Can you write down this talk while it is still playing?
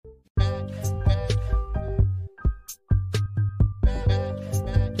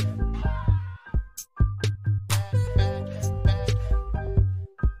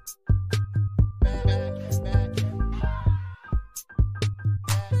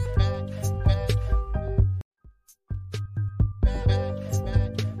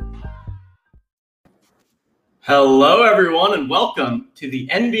Hello, everyone, and welcome to the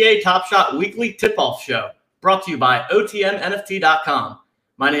NBA Top Shot Weekly Tip-Off Show, brought to you by OTMNFT.com.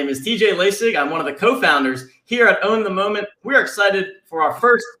 My name is TJ Lasig. I'm one of the co-founders here at Own the Moment. We're excited for our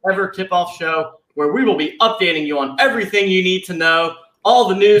first ever tip-off show, where we will be updating you on everything you need to know, all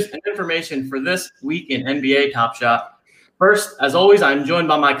the news and information for this week in NBA Top Shot. First, as always, I'm joined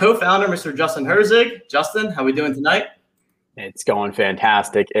by my co-founder, Mr. Justin Herzig. Justin, how are we doing tonight? It's going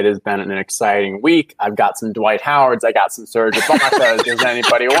fantastic. It has been an exciting week. I've got some Dwight Howards. I got some Serge Ibaka. Does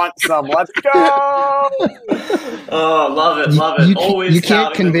anybody want some? Let's go! Oh, love it, love it. Always you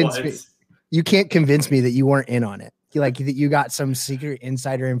can't convince me. You can't convince me that you weren't in on it. That you got some secret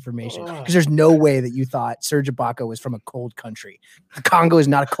insider information, because there's no way that you thought Serge Ibaka was from a cold country. The Congo is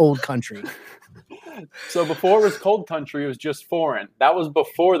not a cold country. So before it was cold country, it was just foreign. That was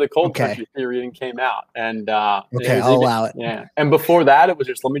before the cold country theory came out. And I'll allow it. Yeah. And before that, it was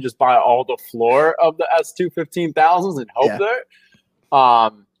just, let me just buy all the floor of the S2 15,000s and hope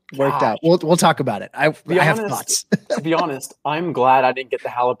that worked out. We'll talk about it. I have thoughts. To be honest, I'm glad I didn't get the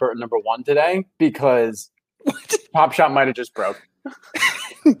Halliburton #1 today, because Top Shot might have just broke.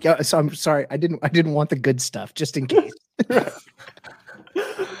 Yeah, so I'm sorry. I didn't want the good stuff, just in case.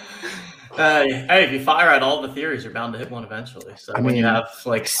 Hey, if you fire out all the theories, you're bound to hit one eventually. So when you have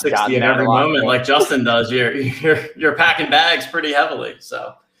like 60 in every moment, like Justin does, you're packing bags pretty heavily.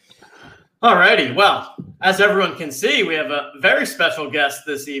 So, alrighty. Well, as everyone can see, we have a very special guest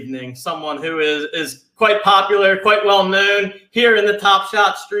this evening. Someone who is quite popular, quite well known here in the Top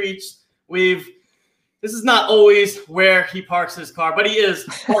Shot streets. This is not always where he parks his car, but he is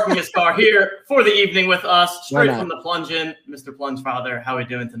parking his car here for the evening with us, straight from the Plunge In. Mr. Plunge Father, how are we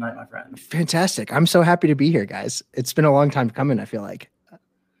doing tonight, my friend? Fantastic. I'm so happy to be here, guys. It's been a long time coming, I feel like.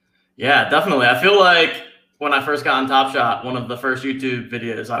 Yeah, definitely. I feel like when I first got on Top Shot, one of the first YouTube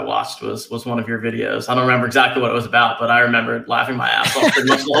videos I watched was one of your videos. I don't remember exactly what it was about, but I remember laughing my ass off pretty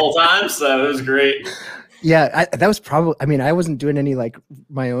much the whole time, so it was great. Yeah, that was probably, I wasn't doing any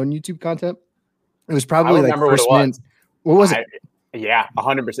my own YouTube content. It was probably first mint. What was it? Yeah,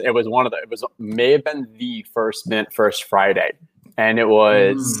 100%. It was may have been the first mint, first Friday. And it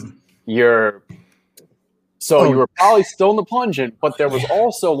was you were probably still in the plunging, but there was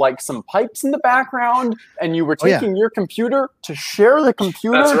also some pipes in the background, and you were taking your computer to share the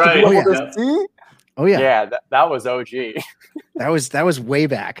computer. That's right. To be able to see. Oh yeah. Yeah, that was OG. That was way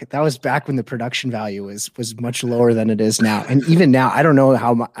back. That was back when the production value was much lower than it is now. And even now, I don't know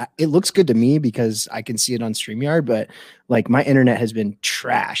how it looks good to me because I can see it on StreamYard, but my internet has been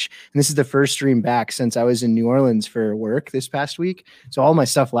trash. And this is the first stream back since I was in New Orleans for work this past week. So all my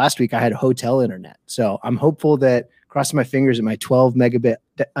stuff last week, I had hotel internet. So I'm hopeful that, crossing my fingers, that my 12 megabit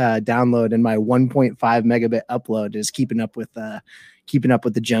download and my 1.5 megabit upload is keeping up with the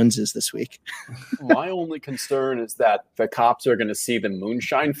Joneses this week. My only concern is that the cops are going to see the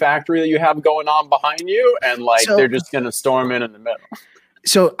moonshine factory that you have going on behind you, and they're just going to storm in the middle.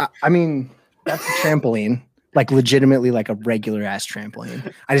 So, that's a trampoline, legitimately a regular ass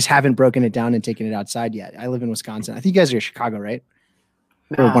trampoline. I just haven't broken it down and taken it outside yet. I live in Wisconsin. I think you guys are in Chicago, right?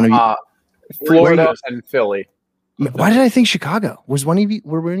 Or one of you? Florida and Philly. Why did I think Chicago? Were one of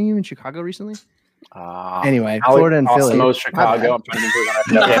you in Chicago recently? Anyway, Florida and Philly. Most Chicago. I'm trying to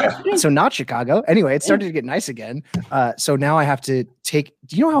think So not Chicago. Anyway, it started to get nice again. So now I have to take.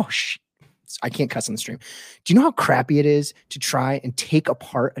 Do you know how? I can't cuss on the stream. Do you know how crappy it is to try and take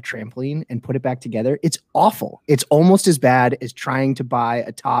apart a trampoline and put it back together? It's awful. It's almost as bad as trying to buy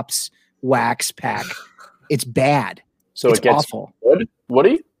a Topps wax pack. It's bad. So it's it gets awful.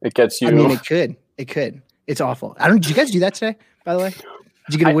 Woody? It gets you. It could. It's awful. Did you guys do that today, by the way?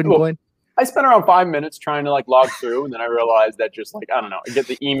 Did you get a wooden coin? I spent around 5 minutes trying to log through, and then I realized that just I don't know, I get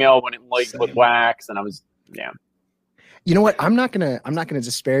the email when it with wax, and I was You know what? I'm not gonna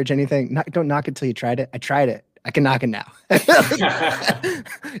disparage anything. Don't knock it till you tried it. I tried it. I can knock it now.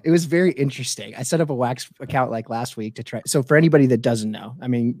 It was very interesting. I set up a wax account last week to try. So for anybody that doesn't know,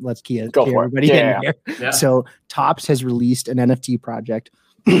 let's key everybody in here. Yeah. So Topps has released an NFT project.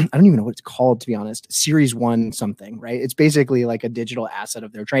 I don't even know what it's called, to be honest. Series 1 something, right? It's basically a digital asset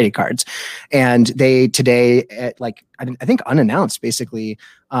of their trading cards. And they today, I think unannounced, basically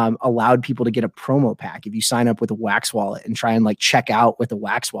allowed people to get a promo pack if you sign up with a Wax wallet and try and check out with a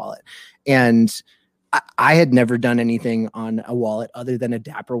Wax wallet. And I had never done anything on a wallet other than a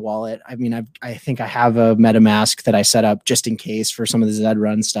Dapper wallet. I think I have a MetaMask that I set up just in case for some of the Zed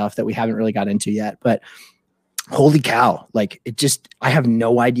Run stuff that we haven't really got into yet. But holy cow, I have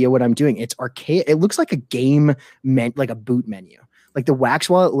no idea what I'm doing. It's archaic. It looks like a game like a boot menu. The Wax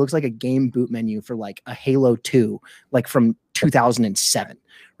wallet looks like a game boot menu for a Halo 2, from 2007,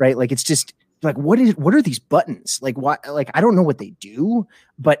 right? It's just like, what are these buttons? Like, why? Like, I don't know what they do.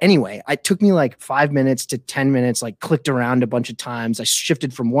 But anyway, it took me like 5 minutes to 10 minutes, like clicked around a bunch of times. I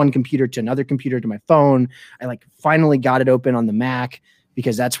shifted from one computer to another computer to my phone. I like finally got it open on the Mac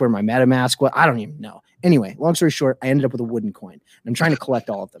because that's where my MetaMask was. I don't even know. Anyway, long story short, I ended up with a wooden coin. And I'm trying to collect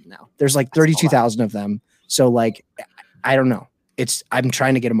all of them now. There's like 32,000 of them. So like, I don't know. I'm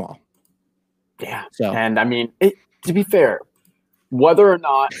trying to get them all. Yeah. So, and I mean, to be fair, whether or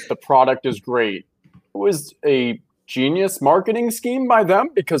not the product is great, it was a genius marketing scheme by them,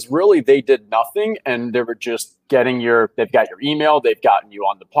 because really they did nothing and they were just they've got your email, they've gotten you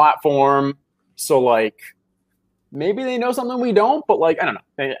on the platform. So like, maybe they know something we don't, but like, I don't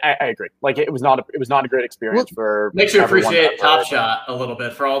know. I agree. Like it was not a great experience for. Makes you appreciate Top Shot a little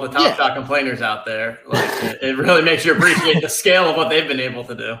bit for all the Top Shot complainers out there. Like it really makes you appreciate the scale of what they've been able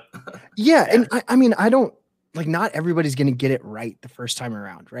to do. Yeah. And I mean, I don't like, not everybody's going to get it right the first time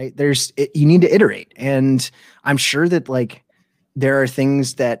around, right? You need to iterate. And I'm sure that like, there are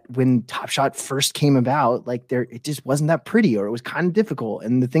things that when Top Shot first came about, like it just wasn't that pretty, or it was kind of difficult.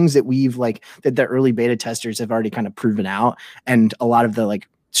 And the things that that the early beta testers have already kind of proven out, and a lot of the like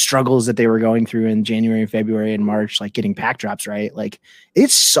struggles that they were going through in January, February, and March, like getting pack drops right, like it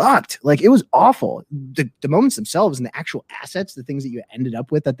sucked. Like it was awful. The moments themselves and the actual assets, the things that you ended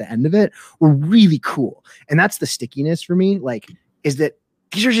up with at the end of it, were really cool. And that's the stickiness for me. Like, is that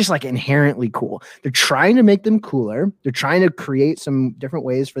these are just like inherently cool. They're trying to make them cooler. They're trying to create some different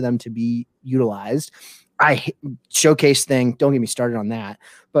ways for them to be utilized. Showcase thing, don't get me started on that.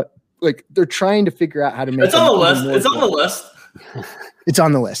 But like, they're trying to figure out how to make it's on the list. It's on the list. It's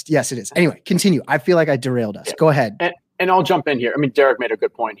on the list. Yes, it is. Anyway, continue. I feel like I derailed us. Go ahead. And I'll jump in here. I mean, Derek made a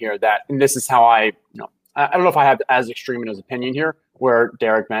good point here and this is how I don't know if I have as extreme an opinion here, where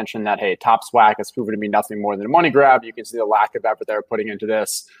Derek mentioned that, hey, Top Swag has proven to be nothing more than a money grab. You can see the lack of effort they were putting into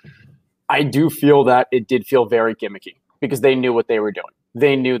this. I do feel that it did feel very gimmicky, because they knew what they were doing.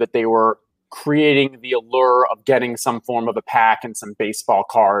 They knew that they were creating the allure of getting some form of a pack and some baseball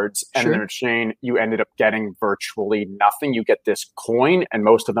cards. And in exchange, you ended up getting virtually nothing. You get this coin, and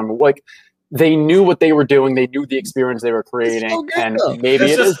most of them were like, they knew what they were doing. They knew the experience they were creating. So good, and maybe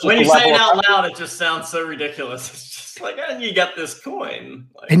it is just when you say it out loud, it just sounds so ridiculous. It's just like, and you get this coin.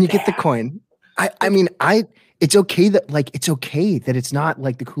 Like, and you get the coin. I mean, it's okay that it's not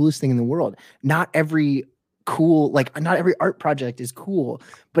like the coolest thing in the world. Not every art project is cool,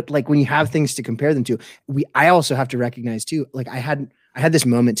 but like when you have things to compare them to, I also have to recognize too, like I had this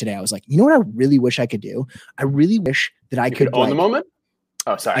moment today. I was like, you know what I really wish I could do? I really wish that I could own the moment.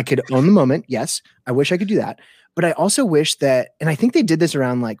 Oh, sorry. I could own the moment. Yes. I wish I could do that. But I also wish that, and I think they did this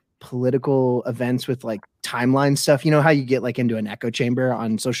around like political events with like timeline stuff. You know how you get like into an echo chamber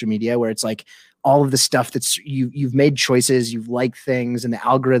on social media where it's like all of the stuff that's you've made choices, you've liked things, and the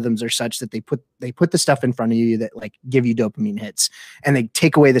algorithms are such that they put the stuff in front of you that like give you dopamine hits, and they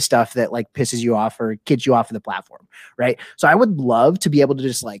take away the stuff that like pisses you off or gets you off of the platform, right? So I would love to be able to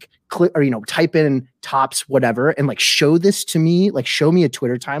just like click or type in Tops whatever and like show this to me, like show me a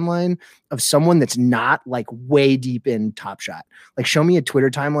Twitter timeline of someone that's not like way deep in Top Shot. Like show me a Twitter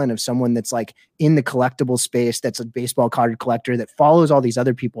timeline of someone that's like in the collectible space, that's a baseball card collector that follows all these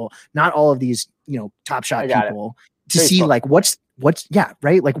other people, not all of these, Top Shot people, to Facebook. See like what's yeah,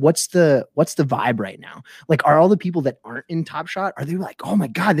 right? Like what's the vibe right now? Like are all the people that aren't in Top Shot, are they like, oh my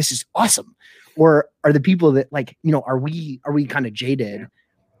God, this is awesome? Or are the people that like, are we kind of jaded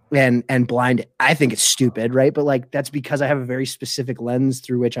and blind? I think it's stupid, right? But like that's because I have a very specific lens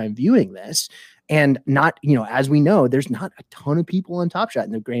through which I'm viewing this. And not, as we know, there's not a ton of people on Top Shot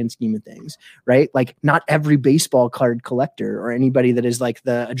in the grand scheme of things, right? Like not every baseball card collector or anybody that is like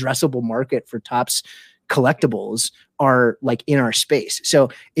the addressable market for Topps collectibles are like in our space.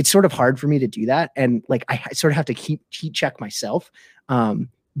 So it's sort of hard for me to do that. And like, I sort of have to keep check myself.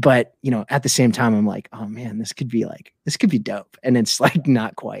 But at the same time, I'm like, oh man, this could be dope. And it's like,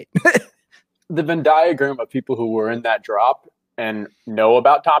 not quite. The Venn diagram of people who were in that drop and know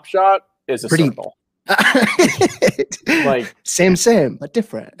about Top Shot is a circle. Like same, but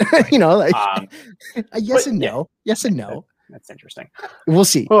different. Like yes and no. Yeah, yes and no. That's interesting. We'll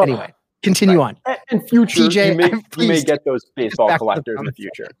see. Well, anyway, continue on. In future, TJ, you may get those baseball collectors in the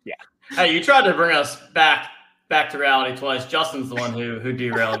future. Yeah. Hey, you tried to bring us back to reality twice. Justin's the one who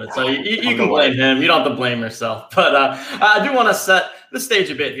derailed it, so you can blame him. You don't have to blame yourself. But I do want to set the stage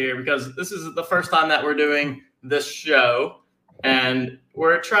a bit here because this is the first time that we're doing this show. And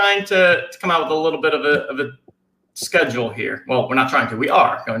we're trying to come out with a little bit of a schedule here. Well, we're not trying to. We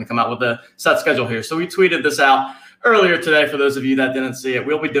are going to come out with a set schedule here. So we tweeted this out earlier today for those of you that didn't see it.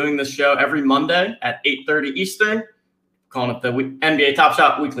 We'll be doing this show every Monday at 8:30 Eastern. calling it the NBA Top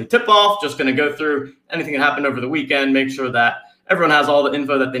Shot Weekly Tip-Off. Just going to go through anything that happened over the weekend, make sure that everyone has all the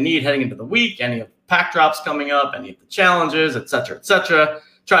info that they need heading into the week, any of the pack drops coming up, any of the challenges, et cetera, et cetera.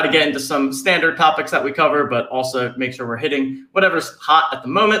 Try to get into some standard topics that we cover, but also make sure we're hitting whatever's hot at the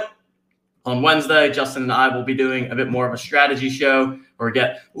moment. On Wednesday, Justin and I will be doing a bit more of a strategy show where we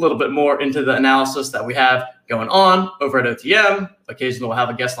get a little bit more into the analysis that we have going on over at OTM. Occasionally, we'll have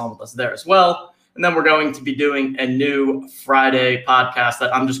a guest on with us there as well. And then we're going to be doing a new Friday podcast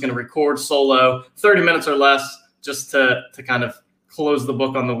that I'm just going to record solo, 30 minutes or less, just to kind of close the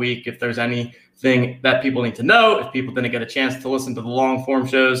book on the week. If there's anything that people need to know, if people didn't get a chance to listen to the long form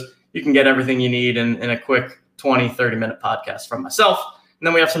shows, you can get everything you need in a quick 20, 30-minute podcast from myself. And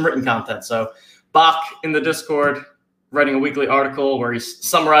then we have some written content. So Bach in the Discord writing a weekly article where he's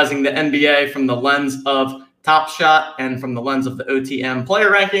summarizing the NBA from the lens of Top Shot and from the lens of the OTM player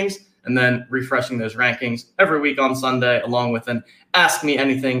rankings, and then refreshing those rankings every week on Sunday, along with an Ask Me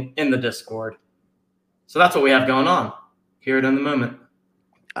Anything in the Discord. So that's what we have going on here at In the Moment.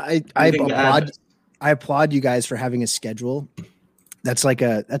 I applaud you guys for having a schedule. That's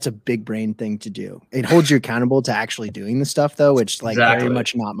a big brain thing to do. It holds you accountable to actually doing the stuff though, which very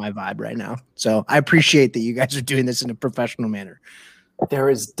much not my vibe right now. So I appreciate that you guys are doing this in a professional manner. There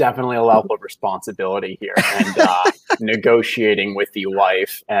is definitely a level of responsibility here and negotiating with the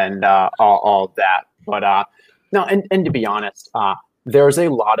wife and all of that. But no, and to be honest, there's a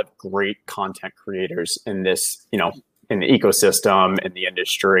lot of great content creators in this, in the ecosystem, in the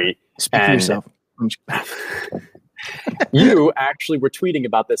industry. Speak for yourself. You actually were tweeting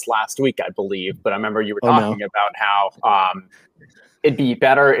about this last week, I believe, but I remember you were talking about how it'd be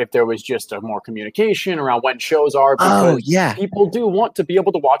better if there was just a more communication around when shows are, because people do want to be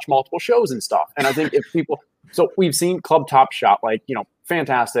able to watch multiple shows and stuff. And I think so we've seen Club Top Shot,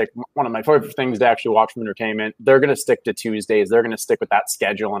 fantastic. One of my favorite things to actually watch from entertainment. They're going to stick to Tuesdays. They're going to stick with that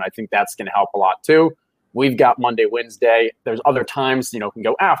schedule. And I think that's going to help a lot too. We've got Monday, Wednesday. There's other times, can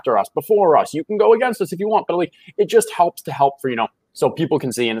go after us, before us. You can go against us if you want, but it just helps to help for, so people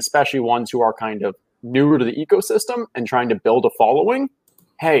can see, and especially ones who are kind of newer to the ecosystem and trying to build a following.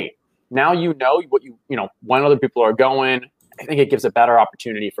 Hey, now what when other people are going. I think it gives a better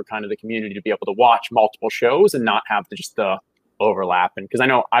opportunity for kind of the community to be able to watch multiple shows and not have the overlap. And because I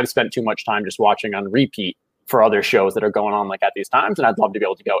know I've spent too much time just watching on repeat for other shows that are going on at these times, and I'd love to be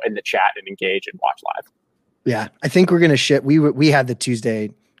able to go in the chat and engage and watch live. Yeah, I think we're gonna ship. We had the Tuesday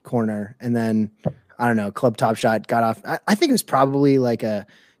corner, and then I don't know. Club Top Shot got off. I think it was probably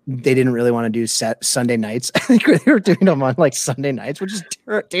they didn't really want to do Sunday nights. I think they were doing them on Sunday nights, which is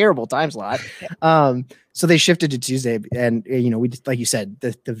terrible time slot. So they shifted to Tuesday, and we just, like you said,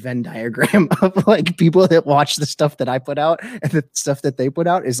 the Venn diagram of people that watch the stuff that I put out and the stuff that they put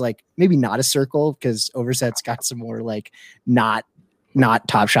out is maybe not a circle, because Overset's got some more not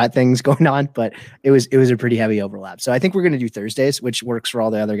Top Shot things going on, but it was a pretty heavy overlap. So I think we're going to do Thursdays, which works for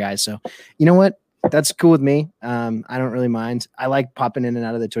all the other guys. So you know what? That's cool with me. I don't really mind. I like popping in and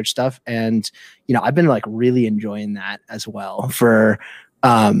out of the Twitch stuff. And, I've been really enjoying that as well for,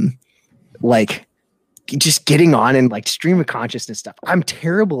 just getting on and stream of consciousness stuff. I'm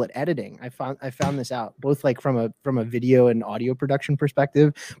terrible at editing. I found this out both from a video and audio production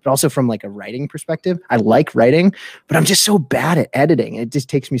perspective, but also from a writing perspective. I like writing, but I'm just so bad at editing. It just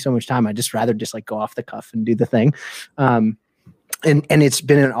takes me so much time. I just rather go off the cuff and do the thing. And it's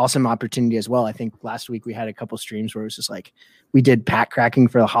been an awesome opportunity as well. I think last week we had a couple streams where it was just we did pack cracking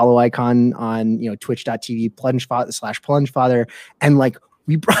for the Hollow Icon on, twitch.tv /PlungeFather. And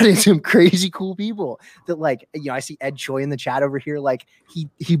we brought in some crazy cool people that I see Ed Choi in the chat over here.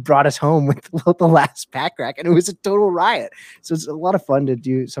 He brought us home with the last pack crack, and it was a total riot. So it's a lot of fun to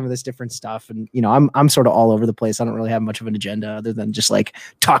do some of this different stuff. And, I'm sort of all over the place. I don't really have much of an agenda other than just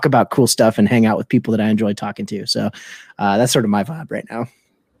talk about cool stuff and hang out with people that I enjoy talking to. So that's sort of my vibe right now.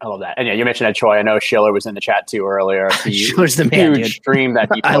 I love that. And yeah, you mentioned Ed Choi. I know Schiller was in the chat too earlier. Schiller's the man, huge stream that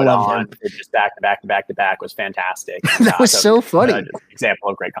he put on just back to back was fantastic. That was so funny. Example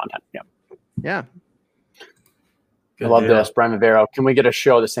of great content. Yeah. Yeah. I love this. Brian Vivero. Can we get a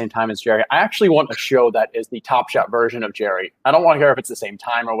show the same time as Jerry? I actually want a show that is the Top Shot version of Jerry. I don't want to care if it's the same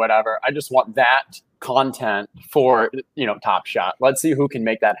time or whatever. I just want that content for, Top Shot. Let's see who can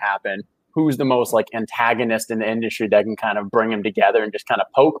make that happen. Who's the most antagonist in the industry that can kind of bring them together and just kind of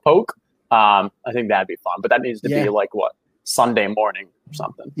poke. I think that'd be fun, but that needs to be Sunday morning or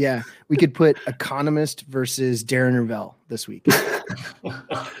something. Yeah. We could put Economist versus Darren Ravel this week.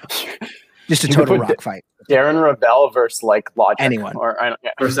 Just a total rock fight. Darren Ravel versus Logic. Anyone.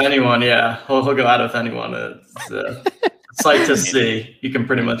 Versus anyone. Yeah. He'll go out with anyone. sight to see. You can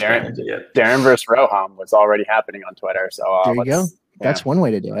pretty much guarantee it. Darren versus Roham was already happening on Twitter. So there you go. That's one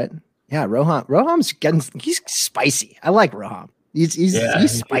way to do it. Yeah, Roham's he's spicy. I like Roham. He's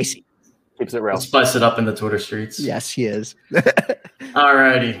spicy. Keeps it real. Let's spice it up in the Twitter streets. Yes, he is. All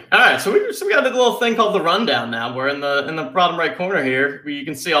right. So we got a little thing called the rundown now. We're in the bottom right corner here, where you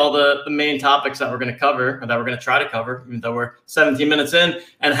can see all the main topics that we're going to cover, or that we're going to try to cover, even though we're 17 minutes in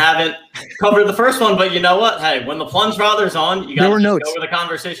and haven't covered the first one. But you know what? Hey, when the plunge rather's on, you got to know where the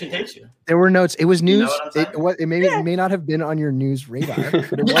conversation takes you. There were notes. It was news. It may not have been on your news radar,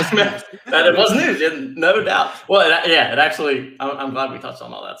 but it was news. It was news, no doubt. Well, it actually, I'm glad we touched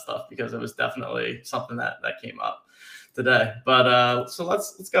on all that stuff, because it was definitely something that came up today. But so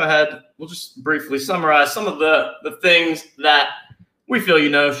let's go ahead. We'll just briefly summarize some of the things that we feel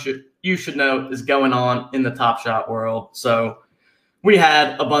you should know is going on in the Top Shot world. So we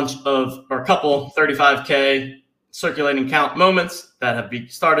had a couple 35K circulating count moments that have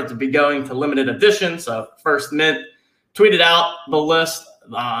started to be going to limited edition. So First Mint tweeted out the list.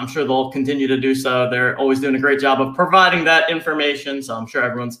 I'm sure they'll continue to do so. They're always doing a great job of providing that information. So I'm sure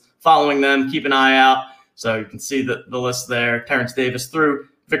everyone's following them. Keep an eye out. So you can see the list there. Terrence Davis through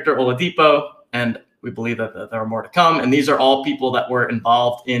Victor Oladipo, and we believe that there are more to come. And these are all people that were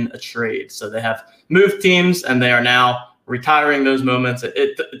involved in a trade. So they have moved teams, and they are now retiring those moments.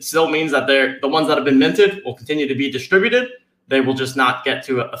 It still means that the ones that have been minted will continue to be distributed. They will just not get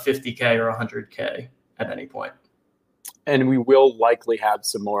to a 50K or 100K at any point. And we will likely have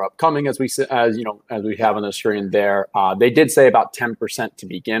some more upcoming, as we have on the screen there. They did say about 10% to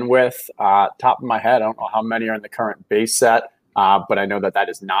begin with. Top of my head, I don't know how many are in the current base set, but I know that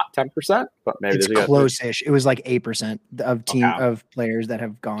is not 10%. But maybe it's close-ish. It was like 8% of players that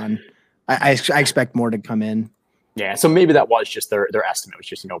have gone. I expect more to come in. Yeah, so maybe that was just their estimate. It was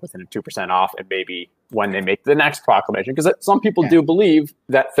just within 2% off, and maybe when they make the next proclamation, because some people do believe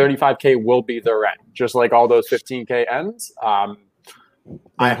that 35K will be their end, just like all those 15K ends.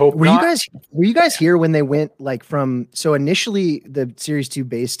 I hope. Were you guys here when they went from? So initially the Series 2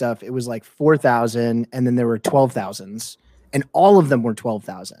 base stuff, it was like 4,000, and then there were 12,000s, and all of them were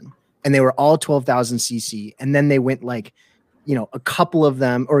 12,000, and they were all 12,000 CC, and then they went a couple of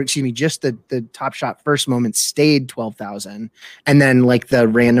them, or excuse me, just the Top Shot first moment stayed 12,000, and then the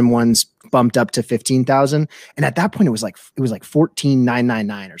random ones bumped up to 15,000. And at that point, it was like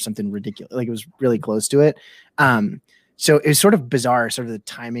 14,999 or something ridiculous. It was really close to it. So it was sort of bizarre, sort of the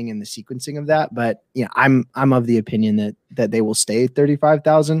timing and the sequencing of that. But I'm of the opinion that they will stay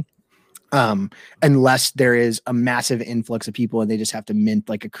 35,000. Unless there is a massive influx of people and they just have to mint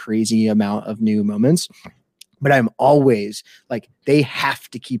a crazy amount of new moments. But I'm always they have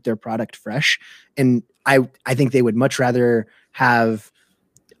to keep their product fresh. And I think they would much rather have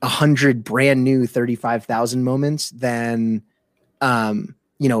 100 brand new 35,000 moments than,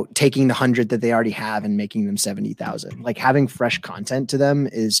 taking the 100 that they already have and making them 70,000. Having fresh content to them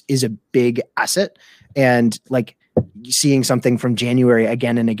is a big asset. And seeing something from January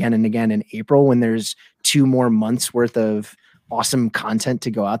again and again and again in April, when there's 2 more months worth of awesome content to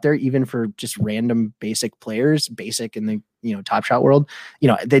go out there, even for just random basic players, basic in the Top Shot world.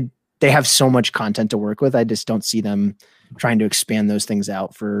 They have so much content to work with. I just don't see them trying to expand those things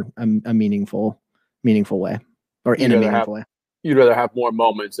out for a meaningful way, or in a meaningful way. You'd rather have more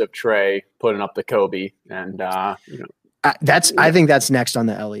moments of Trey putting up the Kobe, and I think that's next on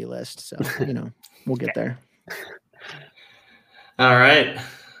the LE list. So we'll get there. All right,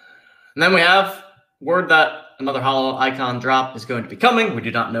 and then we have word that another Holo icon drop is going to be coming. We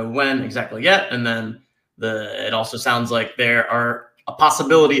do not know when exactly yet. And then it also sounds like there are a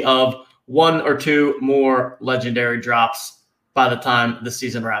possibility of 1 or 2 more legendary drops by the time the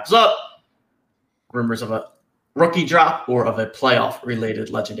season wraps up. Rumors of a rookie drop or of a playoff related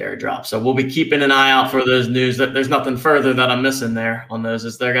legendary drop. So we'll be keeping an eye out for those news. That there's nothing further that I'm missing there on those,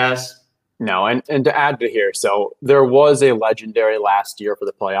 is there, guys? No, and to add to here, so there was a legendary last year for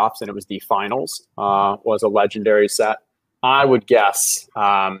the playoffs, and it was the finals, was a legendary set. I would guess,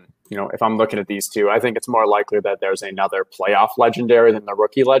 if I'm looking at these two, I think it's more likely that there's another playoff legendary than the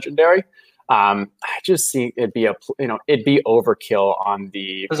rookie legendary. I just see it'd be overkill on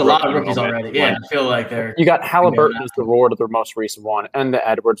the. There's a lot of rookies already. Yeah, I feel like you got Halliburton as the reward of the most recent one, and the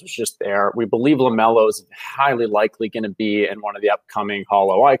Edwards was just there. We believe LaMelo is highly likely going to be in one of the upcoming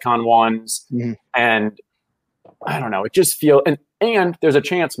Holo Icon ones, and I don't know. It just feels and there's a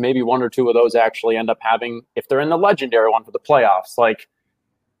chance maybe 1 or 2 of those actually end up having, if they're in the legendary one for the playoffs.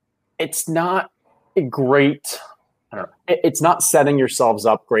 It's not a great. I don't know. It's not setting yourselves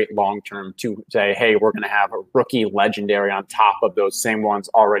up great long-term to say, hey, we're going to have a rookie legendary on top of those same ones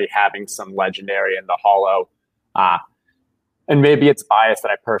already having some legendary in the Holo. And maybe it's biased that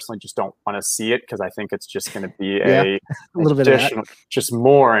I personally just don't want to see it because I think it's just going to be a little bit of just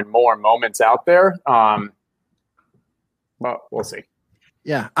more and more moments out there. Well, we'll see.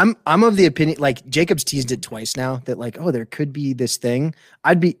 Yeah, I'm of the opinion, like Jacobs teased it twice now, that like, oh, there could be this thing.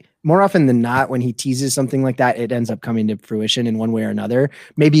 I'd be more often than not when he teases something like that, it ends up coming to fruition in one way or another.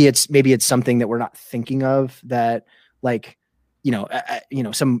 Maybe it's something that we're not thinking of, that like,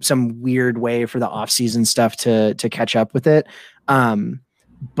 some weird way for the off-season stuff to catch up with it.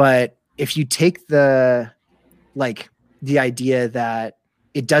 But if you take the idea that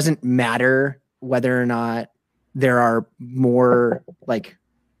it doesn't matter whether or not there are more, like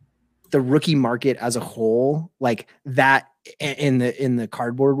the rookie market as a whole, like that in the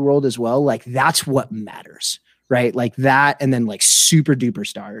cardboard world as well, like that's what matters, right? Like that, and then like super duper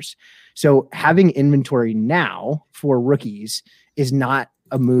stars. So having inventory now for rookies is not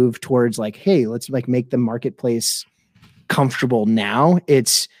a move towards like, hey, let's like make the marketplace comfortable now.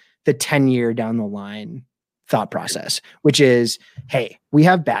 It's the 10-year down the line thought process, which is, hey, we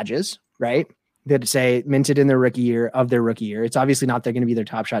have badges, right, that say minted in their rookie year of their rookie year. It's obviously not they're going to be their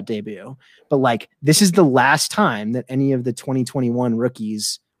Top Shot debut, but like this is the last time that any of the 2021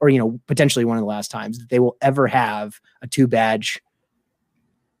 rookies, or potentially one of the last times that they will ever have a 2-badge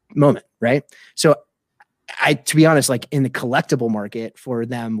moment, right? So to be honest, like in the collectible market for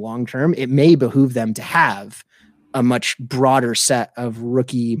them long term, it may behoove them to have a much broader set of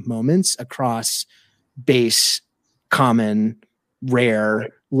rookie moments across base, common, rare,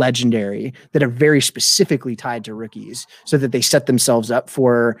 legendary, that are very specifically tied to rookies, so that they set themselves up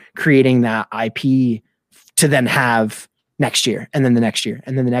for creating that IP to then have next year, and then the next year,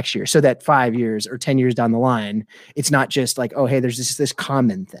 and then the next year, so that 5 years or 10 years down the line, it's not just like, oh, hey, there's this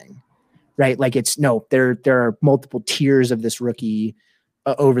common thing, right? Like there are multiple tiers of this rookie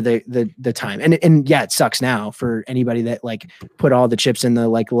over the time. And yeah, it sucks now for anybody that like put all the chips in the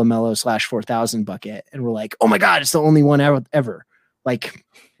like LaMelo /4000 bucket and we're like, oh my God, it's the only one ever. Like,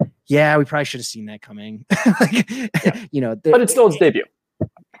 yeah, we probably should have seen that coming. But it's still his debut.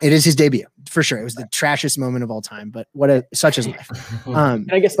 It is his debut for sure. It was the trashiest moment of all time, but such is life.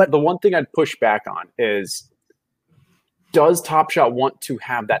 And I guess the one thing I'd push back on is, does Top Shot want to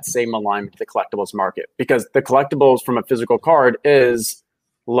have that same alignment to the collectibles market? Because the collectibles from a physical card is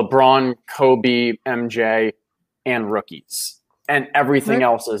LeBron, Kobe, MJ, and rookies, and everything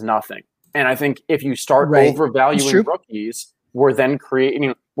else is nothing. And I think if you start overvaluing rookies, we're then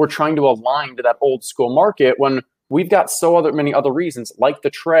we're trying to align to that old school market when we've got many other reasons, like the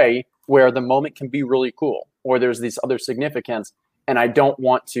tray, where the moment can be really cool, or there's these other significance, and I don't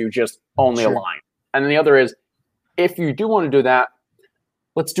want to just only align. And then the other is, if you do want to do that,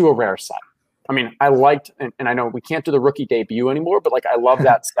 let's do a rare set. I mean, I liked, and I know we can't do the rookie debut anymore, but like I love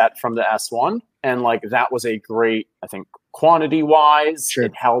that set from the S1, and like that was a great, I think, quantity wise,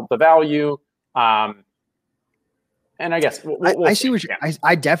 it held the value. And I guess I see what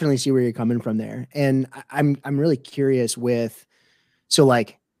I definitely see where you're coming from there, and I'm really curious with, so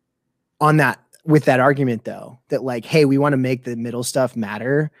like on that, with that argument though, that like, hey, we want to make the middle stuff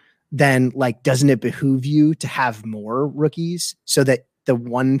matter, then like, doesn't it behoove you to have more rookies so that the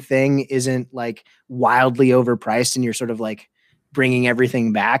one thing isn't like wildly overpriced and you're sort of like bringing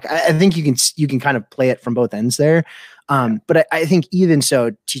everything back? I think you can kind of play it from both ends there. But I think even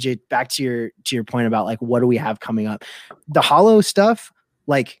so, TJ, back to your point about like, what do we have coming up? The Holo stuff,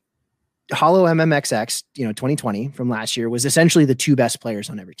 like Holo MMXX, 2020 from last year was essentially the 2 best players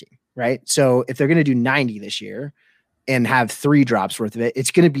on every team, right? So if they're going to do 90 this year and have 3 drops worth of it,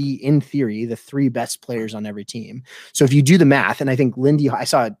 it's going to be, in theory, the 3 best players on every team. So if you do the math, and I think I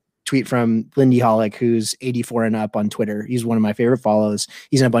saw a tweet from Lindy Holick, who's 84 and up on Twitter. He's one of my favorite follows.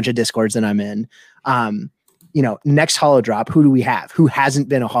 He's in a bunch of Discords that I'm in. Next Holo drop, who do we have? Who hasn't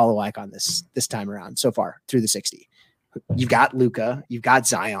been a Holo icon this time around so far through the 60? You've got Luka, you've got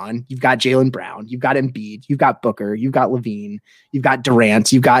Zion, you've got Jaylen Brown, you've got Embiid, you've got Booker, you've got Levine, you've got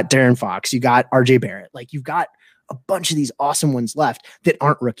Durant, you've got Darren Fox, you've got RJ Barrett. Like, you've got a bunch of these awesome ones left that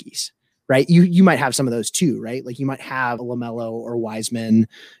aren't rookies, right? You might have some of those too, right? Like you might have a LaMelo or Wiseman.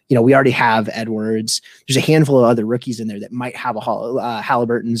 We already have Edwards. There's a handful of other rookies in there that might have a Holo.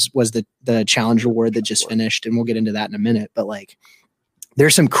 Halliburton's was the Challenge Award that just finished, and we'll get into that in a minute. But like,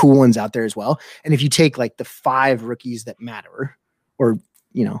 there's some cool ones out there as well. And if you take like the 5 rookies that matter, or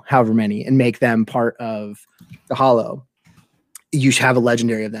however many, and make them part of the Holo, you should have a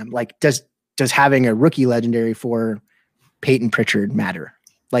legendary of them. Like, does having a rookie legendary for Peyton Pritchard matter?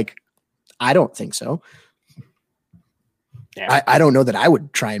 Like, I don't think so. Yeah. I don't know that I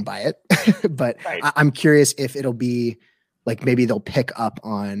would try and buy it, but I'm curious if it'll be like, maybe they'll pick up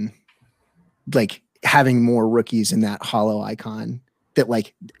on like having more rookies in that hollow icon that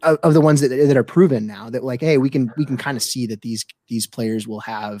like of the ones that are proven now that like, hey, we can kind of see that these players will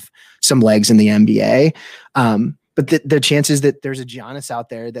have some legs in the NBA. But the chances that there's a Giannis out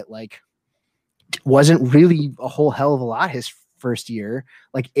there that like wasn't really a whole hell of a lot his first year,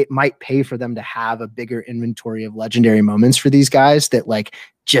 like it might pay for them to have a bigger inventory of legendary moments for these guys that like,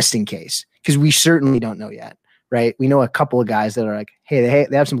 just in case, because we certainly don't know yet, right? We know a couple of guys that are like, hey,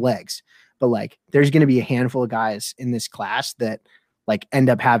 they have some legs, but like there's going to be a handful of guys in this class that like end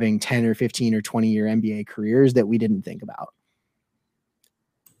up having 10 or 15 or 20 year NBA careers that we didn't think about.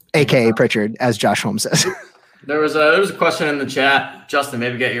 AKA Pritchard, as Josh Holmes says. There was a question in the chat. Justin,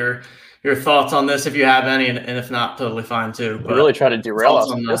 maybe get your thoughts on this if you have any, and if not, totally fine too. But really try to derail us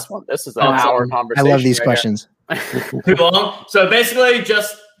on this one. This is an hour conversation. I love these questions. Too long. So basically,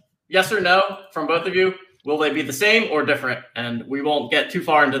 just yes or no from both of you. Will they be the same or different? And we won't get too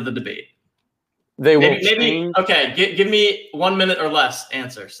far into the debate. They will change. Okay, give me 1 minute or less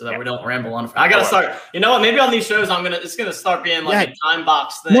answer so that we don't ramble on. I gotta start. You know what? Maybe on these shows, it's gonna start being like a time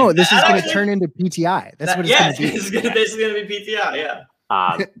box thing. No, this is gonna turn into PTI. That's what it's gonna be. This is gonna be PTI.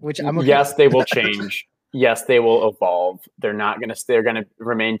 Yeah. Which I'm okay. Yes, they will change. Yes, they will evolve. They're gonna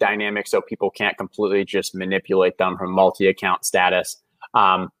remain dynamic, so people can't completely just manipulate them from multi-account status.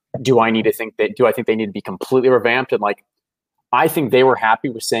 Do I think they need to be completely revamped? And like, I think they were happy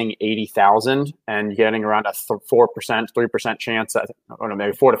with saying 80,000 and getting around a 4%, 3% chance, or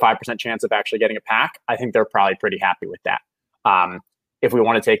maybe 4 to 5% chance of actually getting a pack. I think they're probably pretty happy with that. If we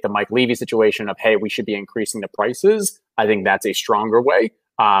want to take the Mike Levy situation of, hey, we should be increasing the prices, I think that's a stronger way.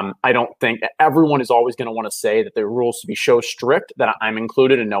 I don't think everyone is always going to want to say that the rules should be so strict that I'm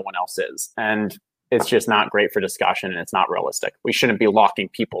included and no one else is. And it's just not great for discussion, and it's not realistic. We shouldn't be locking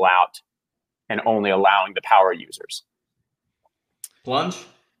people out and only allowing the power users. Plunge?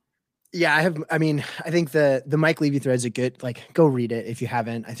 Yeah, I think the Mike Levy thread's a good, like, go read it if you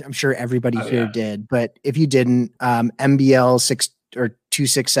haven't. I'm sure everybody here did, but if you didn't, MBL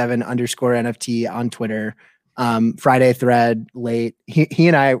 267 _ NFT on Twitter, Friday thread late. He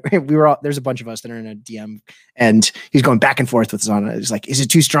and I, there's a bunch of us that are in a DM, and he's going back and forth with us on it. He's like, is it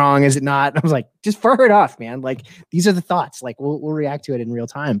too strong? Is it not? And I was like, just fire it off, man. Like, these are the thoughts. Like, we'll react to it in real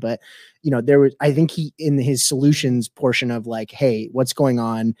time. But, I think he, in his solutions portion of like, hey, what's going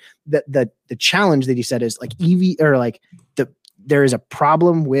on? The challenge that he said is like EV, or like there is a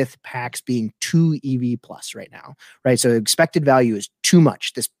problem with packs being too EV plus right now, right? So expected value is too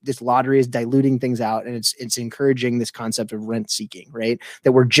much. This lottery is diluting things out, and it's encouraging this concept of rent seeking, right?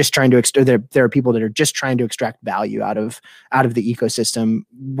 That we're just trying to there are people that are just trying to extract value out of the ecosystem,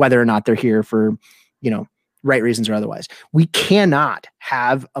 whether or not they're here for, right reasons or otherwise. We cannot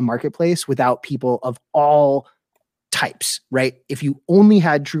have a marketplace without people of all types, right? If you only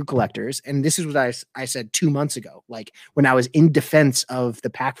had true collectors, and this is what I said 2 months ago, like when I was in defense of the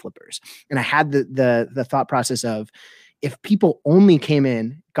pack flippers, and I had the thought process of, if people only came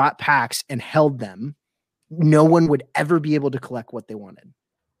in, got packs, and held them, no one would ever be able to collect what they wanted,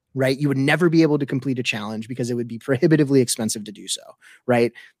 right? You would never be able to complete a challenge because it would be prohibitively expensive to do so,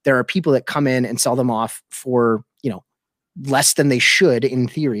 right? There are people that come in and sell them off for, less than they should in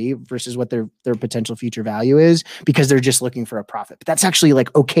theory versus what their potential future value is, because they're just looking for a profit. But that's actually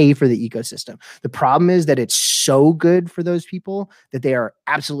like okay for the ecosystem. The problem is that it's so good for those people that they are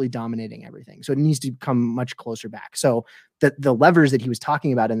absolutely dominating everything. So it needs to come much closer back. So the levers that he was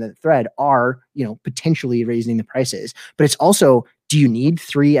talking about in the thread are, potentially raising the prices, but it's also, do you need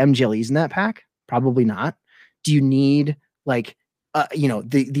 3 MGLEs in that pack? Probably not. Do you need like,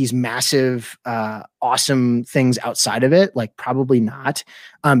 these massive, awesome things outside of it? Like, probably not.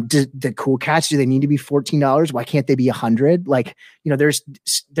 The cool cats, do they need to be $14? Why can't they be $100? Like,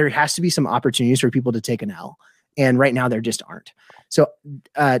 there has to be some opportunities for people to take an L. And right now there just aren't. So,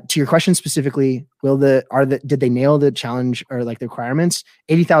 to your question specifically, did they nail the challenge or like the requirements?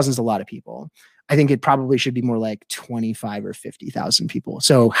 80,000 is a lot of people. I think it probably should be more like 25 or 50,000 people.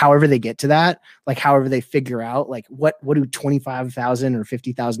 So however they get to that, like however they figure out, like what do 25,000 or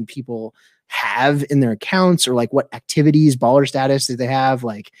 50,000 people have in their accounts, or like what activities, baller status do they have,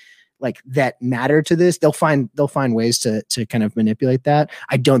 like that matter to this? They'll find ways to kind of manipulate that.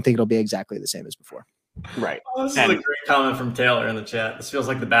 I don't think it'll be exactly the same as before. Right. Oh, this is a great comment from Taylor in the chat. This feels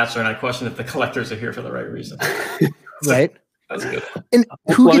like The Bachelor, and I question if the collectors are here for the right reason. Right. That's good. And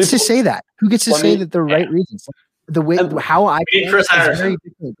who gets to say that? Who gets to say that the right reasons? The way how I Chris is very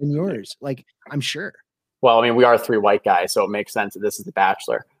different than yours. Like, I'm sure. Well, I mean, we are 3 white guys, so it makes sense that this is The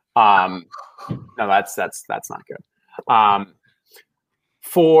Bachelor. No, that's not good.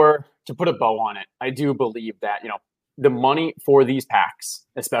 To put a bow on it, I do believe that the money for these packs,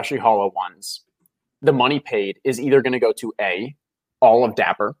 especially hollow ones, the money paid is either going to go to A, all of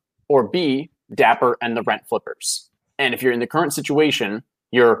Dapper, or B, Dapper and the rent flippers. And if you're in the current situation,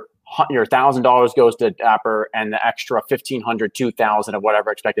 your $1,000 goes to Dapper and the extra $1,500, $2,000 of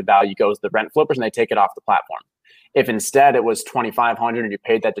whatever expected value goes to the rent flippers, and they take it off the platform. If instead it was $2,500 and you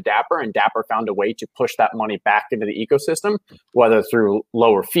paid that to Dapper, and Dapper found a way to push that money back into the ecosystem, whether through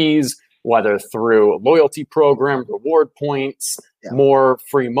lower fees, whether through a loyalty program, reward points, more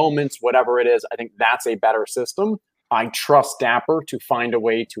free moments, whatever it is, I think that's a better system. I trust Dapper to find a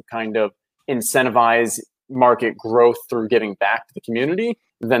way to kind of incentivize market growth through giving back to the community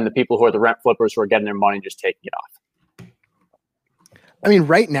than the people who are the rent flippers who are getting their money and just taking it off. I mean,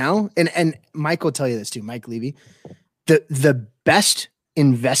 right now, and Mike will tell you this too, Mike Levy, the best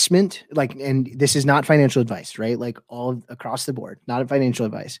investment, like, and this is not financial advice, right? Like all across the board, not financial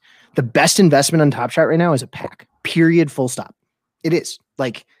advice. The best investment on Top Shot right now is a pack, period, full stop. It is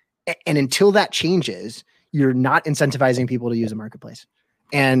like, and until that changes, you're not incentivizing people to use a marketplace.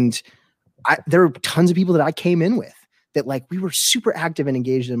 And there are tons of people that I came in with that, like, we were super active and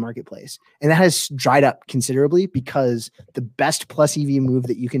engaged in the marketplace. And that has dried up considerably because the best plus EV move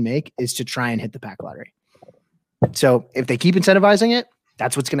that you can make is to try and hit the pack lottery. So if they keep incentivizing it,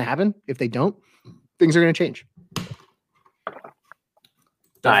 that's what's going to happen. If they don't, things are going to change.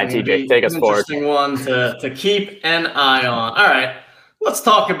 All right, TJ, take us forward. Interesting one to keep an eye on. All right, let's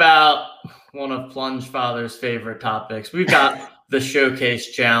talk about one of Plunge Father's favorite topics. We've got the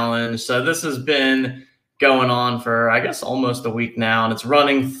Showcase Challenge. So this has been going on for, I guess, almost a week now, and it's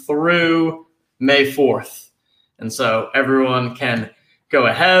running through May 4th. And so everyone can go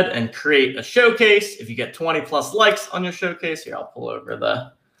ahead and create a showcase. If you get 20 plus likes on your showcase, here, I'll pull over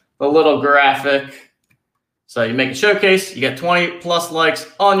the little graphic. So you make a showcase, you get 20 plus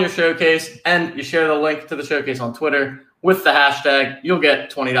likes on your showcase, and you share the link to the showcase on Twitter with the hashtag, you'll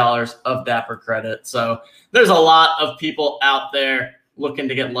get $20 of Dapper credit. So there's a lot of people out there looking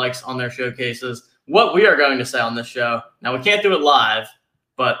to get likes on their showcases. What we are going to say on this show, now we can't do it live,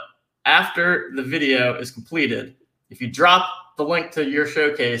 but after the video is completed, if you drop the link to your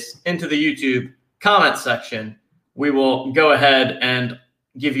showcase into the YouTube comment section, we will go ahead and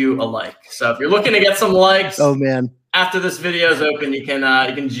give you a like. So if you're looking to get some likes, oh man, after this video is open, you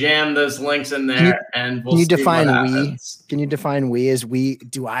can jam those links in there, and we'll can you see define what we? happens. Can you define we as we?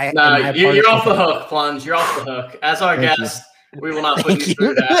 Do I? No, you're off the hook, Plunge. You're off the hook. As our guest, we will not put you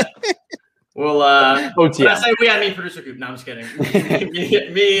through that. We'll when I say we, I mean producer Coop. No, I'm just kidding.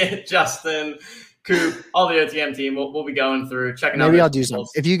 me, Justin, Coop, all the OTM team. We'll be going through checking out. Maybe I'll do some.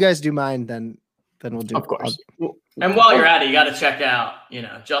 If you guys do mine, then we'll do. Of course. And while you're at it, you got to check out,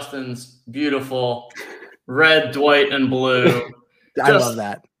 Justin's beautiful red, white, and blue. I love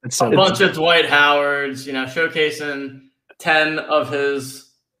that. It's so a bunch of Dwight Howards, showcasing 10 of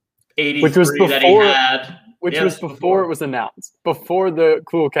his 83 that he had. Which was before it was announced, before the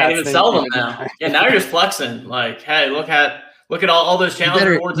Cool Cats. Can't even sell them now. Yeah, now you're just flexing. Like, hey, look at all those challenge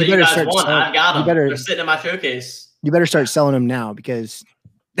rewards that you guys won. I got them. They're sitting in my showcase. You better start selling them now because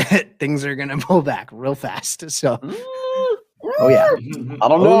things are gonna pull back real fast. So, oh yeah, I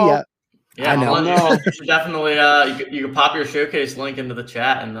don't know. Yeah. Yeah, I know. You should definitely you can pop your showcase link into the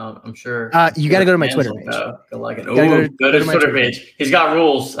chat, and I'm sure you got to go to my Twitter page. Go like it. Go to his Twitter page. He's got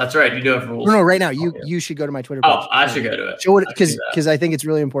rules. That's right. You do have rules. No, right now you should go to my Twitter page. Oh, I should go to it. Show it because I think it's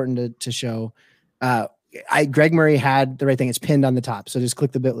really important to show. Greg Murray had the right thing. It's pinned on the top, so just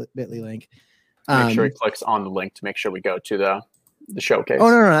click the Bitly link. Make sure he clicks on the link to make sure we go to the showcase. Oh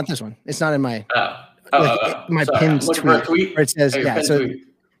no, not this one. It's not in my my pinned tweet where it says tweet.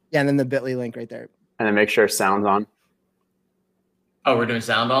 Yeah, and then the Bitly link right there. And then make sure sound's on. Oh, we're doing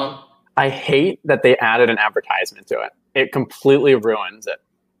sound on? I hate that they added an advertisement to it. It completely ruins it.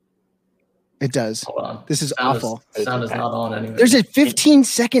 It does. Hold on. This is awful. Sound is not on anyway. There's a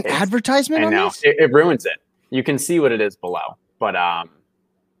 15-second advertisement on this? It ruins it. You can see what it is below. But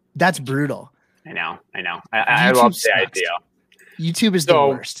that's brutal. I know. I love the idea. YouTube is the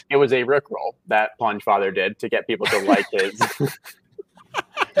worst. It was a rickroll that Plunge Father did to get people to like his...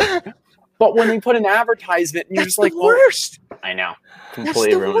 But when they put an advertisement, and you're just like, worst. I know,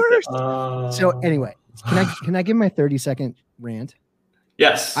 completely ruined it. So anyway, can I give my 30-second rant?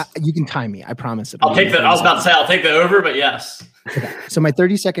 Yes, you can time me. I promise. I'll take the. I was about to say I'll take the over, but yes. Okay. So my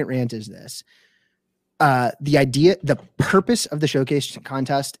 30-second rant is this: the purpose of the showcase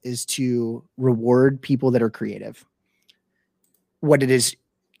contest is to reward people that are creative. What it is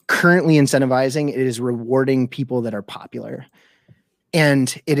currently incentivizing, it is rewarding people that are popular.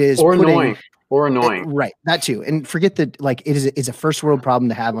 And it is annoying, right? That too. And forget that, like, it's a first world problem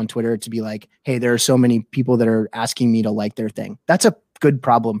to have on Twitter to be like, hey, there are so many people that are asking me to like their thing. That's a good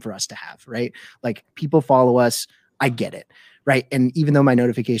problem for us to have, right? Like people follow us. I get it. Right. And even though my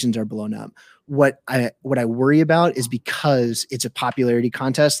notifications are blown up, what I worry about is because it's a popularity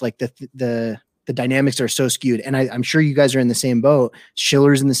contest, like the dynamics are so skewed. And I'm sure you guys are in the same boat.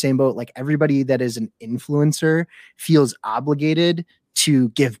 Schiller's in the same boat. Like everybody that is an influencer feels obligated to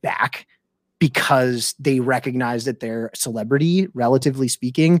give back because they recognize that their celebrity, relatively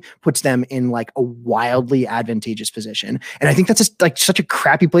speaking, puts them in like a wildly advantageous position. And I think that's just like such a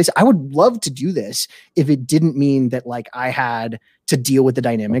crappy place. I would love to do this if it didn't mean that like I had to deal with the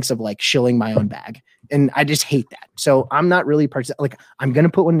dynamics of like shilling my own bag. And I just hate that. So I'm not really like, I'm going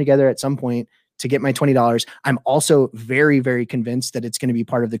to put one together at some point to get my $20. I'm also very, very convinced that it's going to be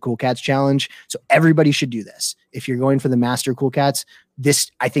part of the Cool Cats challenge. So everybody should do this. If you're going for the Master Cool Cats,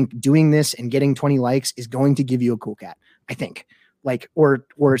 I think doing this and getting 20 likes is going to give you a Cool Cat, I think, like, or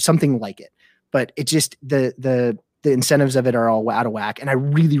something like it. But it's just the incentives of it are all out of whack. And I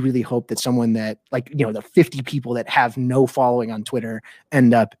really, really hope that someone that like, the 50 people that have no following on Twitter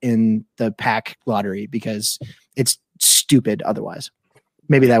end up in the pack lottery because it's stupid otherwise.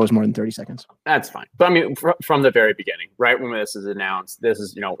 Maybe that was more than 30 seconds. That's fine. But I mean, from the very beginning, right when this is announced, this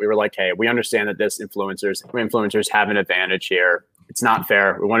is, we were like, hey, we understand that influencers have an advantage here. It's not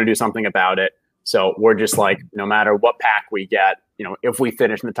fair. We want to do something about it. So we're just like, no matter what pack we get, if we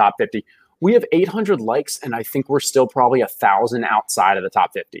finish in the top 50, we have 800 likes. And I think we're still probably 1,000 outside of the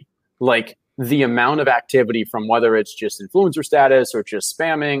top 50. Like the amount of activity from whether it's just influencer status or just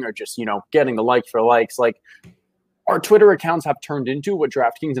spamming or just, getting the likes for likes, like, our Twitter accounts have turned into what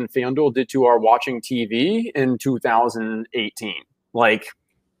DraftKings and FanDuel did to our watching TV in 2018. Like,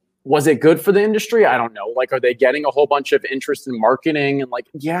 was it good for the industry? I don't know. Like, are they getting a whole bunch of interest in marketing? And like,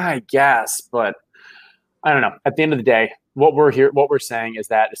 yeah, I guess, but I don't know. At the end of the day, what we're saying is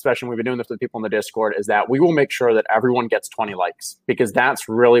that, especially when we've been doing this with people in the Discord, is that we will make sure that everyone gets 20 likes because that's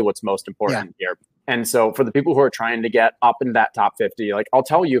really what's most important here. And so for the people who are trying to get up in that top 50, like I'll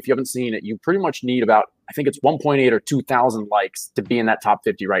tell you, if you haven't seen it, you pretty much need about, I think it's 1.8 or 2,000 likes to be in that top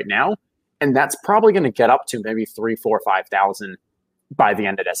 50 right now. And that's probably going to get up to maybe 3, 4, 5,000 by the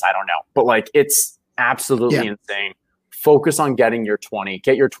end of this. I don't know. But like, it's absolutely insane. Focus on getting your 20,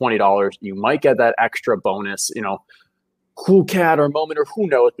 get your $20. You might get that extra bonus, Cool Cat or Moment or who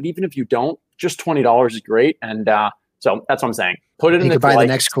knows. But even if you don't, just $20 is great. And so that's what I'm saying. Put it in the buy the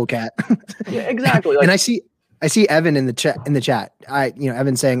next Cool Cat. Yeah, exactly. Like, and I see Evan in the chat.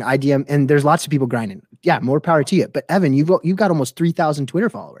 Evan saying IDM, and there's lots of people grinding. Yeah, more power to you. But Evan, you've got almost 3,000 Twitter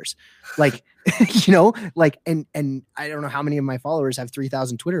followers. Like, and I don't know how many of my followers have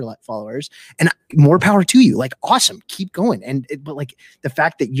 3,000 Twitter followers. And more power to you. Like, awesome, keep going. But like the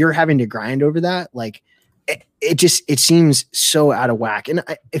fact that you're having to grind over that, like, it seems so out of whack. And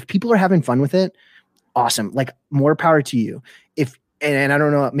if people are having fun with it, awesome. Like, more power to you. And I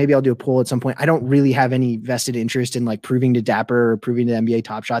don't know, maybe I'll do a poll at some point. I don't really have any vested interest in like proving to Dapper or proving to NBA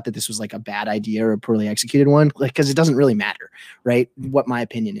Top Shot that this was like a bad idea or a poorly executed one, like, because it doesn't really matter, right? What my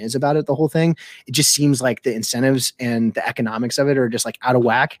opinion is about it, the whole thing. It just seems like the incentives and the economics of it are just like out of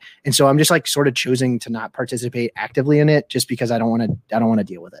whack. And so I'm just like sort of choosing to not participate actively in it just because I don't want to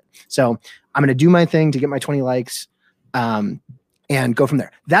deal with it. So I'm going to do my thing to get my 20 likes. And go from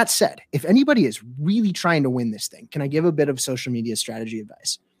there. That said, if anybody is really trying to win this thing, can I give a bit of social media strategy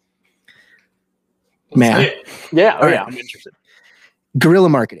advice? Man. Yeah. Oh, yeah. I'm interested. Guerrilla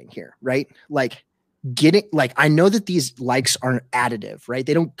marketing here, right? Like I know that these likes aren't additive, right?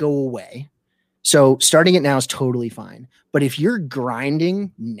 They don't go away. So starting it now is totally fine. But if you're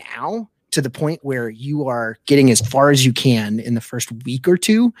grinding now to the point where you are getting as far as you can in the first week or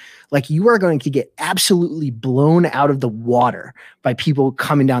two, like you are going to get absolutely blown out of the water by people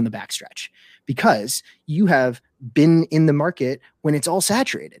coming down the backstretch because you have been in the market when it's all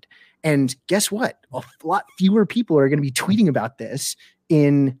saturated. And guess what? A lot fewer people are going to be tweeting about this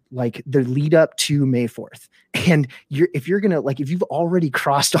in like the lead up to May 4th. And if you've already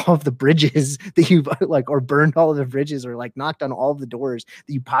crossed all of the bridges that you've like, or burned all of the bridges or like knocked on all of the doors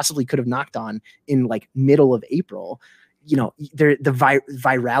that you possibly could have knocked on in like middle of April, virality,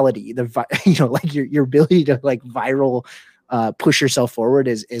 like your ability to like viral push yourself forward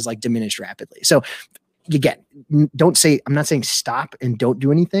is like diminished rapidly. So again, I'm not saying stop and don't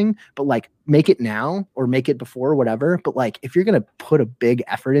do anything, but like make it now or make it before, whatever. But like, if you're going to put a big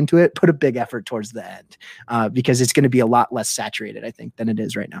effort into it, put a big effort towards the end because it's going to be a lot less saturated, I think, than it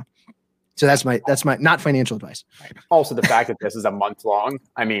is right now. So that's my not financial advice. Also, the fact that this is a month long,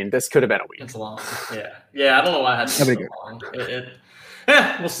 I mean, this could have been a week. It's long. Yeah. Yeah. I don't know why I had to be so long.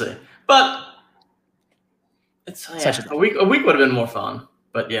 We'll see. But it's a week would have been more fun.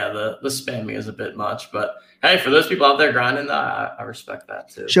 But yeah, the spamming is a bit much. But hey, for those people out there grinding, I respect that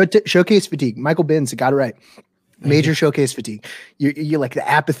too. Showcase fatigue. Michael Binns got it right. Major showcase fatigue. You're like, the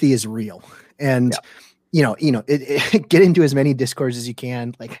apathy is real, and get into as many discords as you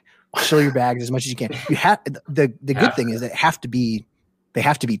can. Like, show your bags as much as you can. You have the good thing is that they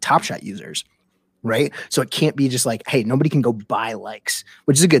have to be Top Shot users, right? So it can't be just like, hey, nobody can go buy likes,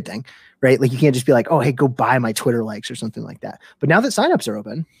 which is a good thing, right? Like, you can't just be like, oh, hey, go buy my Twitter likes or something like that. But now that signups are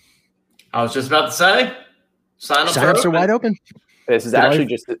open, I was just about to say, signups are wide open. This is actually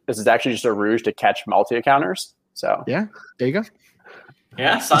just a ruse to catch multi-accounters. So yeah, there you go.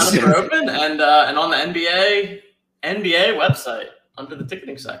 Yeah, signups are open, and on the NBA website under the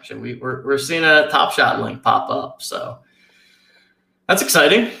ticketing section, we're seeing a Top Shot link pop up. So that's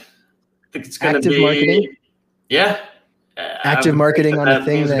exciting. I think it's going to be marketing. Yeah, active marketing on a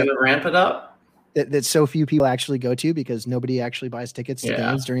thing that's going to ramp it up. That so few people actually go to because nobody actually buys tickets to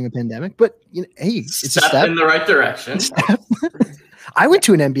games during a pandemic. But hey, it's a step in the right direction. I went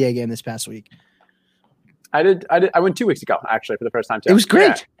to an NBA game this past week. I did. I went 2 weeks ago, actually, for the first time too. It was great.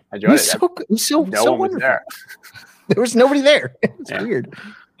 Yeah, I enjoyed it. It was so no one wonderful. was there. There was nobody there. It was weird.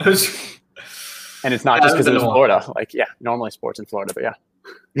 And it's not just because it was Florida. Like, normally sports in Florida, but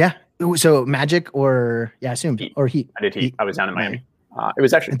yeah. So Magic or I assumed Heat. Or Heat. I did Heat. I was down in Miami. It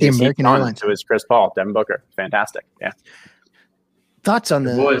was actually the American Airlines. It was Chris Paul, Devin Booker. Fantastic. Yeah. Thoughts on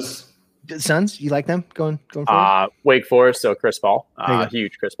the boys? Suns? You like them going forward? Wake Forest, so Chris Paul,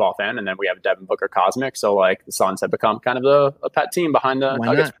 huge Chris Paul fan, and then we have Devin Booker Cosmic. So like the Suns have become kind of a pet team behind the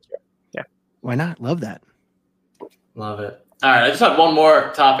Nuggets. Yeah, why not? Love that. Love it. All right, I just have one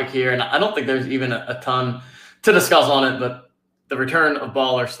more topic here, and I don't think there's even a ton to discuss on it, but the return of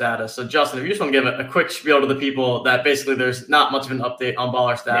baller status. So Justin, if you just want to give a quick spiel to the people that basically there's not much of an update on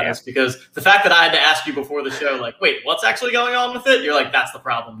baller status, because the fact that I had to ask you before the show, like, wait, what's actually going on with it? You're like, that's the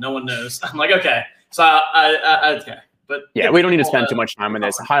problem. No one knows. I'm like, okay. So okay. But we don't need to spend too much time on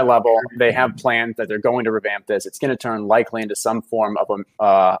this. High level, they have plans that they're going to revamp this. It's going to turn likely into some form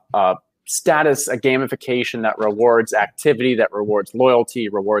of a status, a gamification that rewards activity, that rewards loyalty,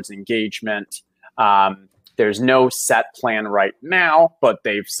 rewards engagement. There's no set plan right now, but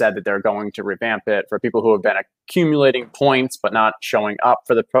they've said that they're going to revamp it for people who have been accumulating points but not showing up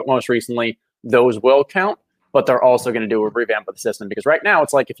for the most recently. Those will count, but they're also going to do a revamp of the system because right now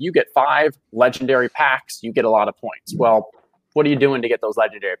it's like if you get 5 legendary packs, you get a lot of points. Well, what are you doing to get those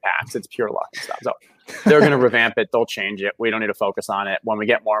legendary packs? It's pure luck and stuff. So they're going to revamp it. They'll change it. We don't need to focus on it. When we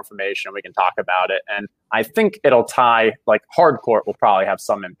get more information, we can talk about it. And I think it'll tie, like hardcourt will probably have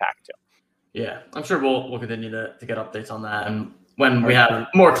some impact too. Yeah, I'm sure we'll continue to get updates on that. And when we have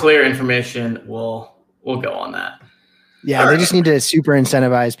more clear information, we'll go on that. Yeah, they just need to super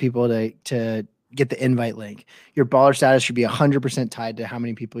incentivize people to get the invite link. Your baller status should be 100% tied to how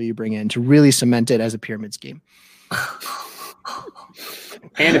many people you bring in to really cement it as a pyramid scheme.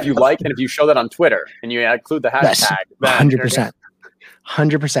 And if you show that on Twitter and you include the hashtag, 100%.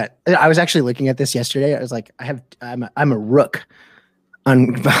 100%. I was actually looking at this yesterday. I was like, I'm a rook on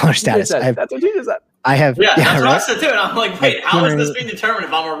baller status. That's what you just said. I have. Yeah, that's what I said too. And I'm like, wait, how is this being determined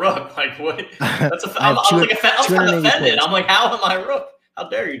if I'm a rook? Like, what? That's I'm offended. I'm like, how am I a rook? How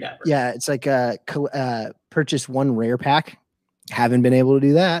dare you, Dapper? Yeah, it's like purchase 1 rare pack. Haven't been able to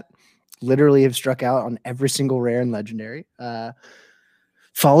do that. Literally have struck out on every single rare and legendary.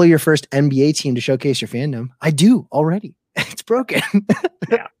 Follow your first NBA team to showcase your fandom. I do already. It's broken.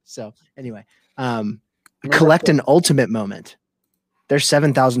 Yeah. So anyway, collect an ultimate moment. There's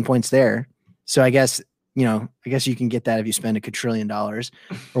 7,000 points there. So I guess you can get that if you spend $1 quadrillion or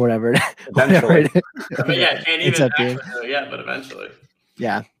whatever. Eventually. But yeah, can't even yet, but eventually.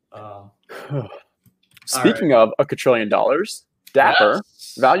 Yeah. Speaking of $1 quadrillion, Dapper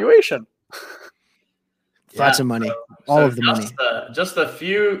valuation. Lots of money. All of the money. Just a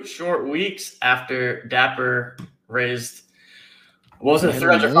few short weeks after Dapper raised, what was it, a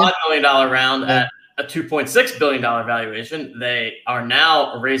 $305 million round at a $2.6 billion valuation. They are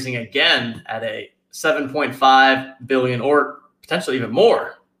now raising again at a $7.5 billion or potentially even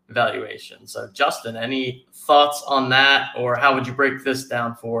more valuation. So, Justin, any thoughts on that, or how would you break this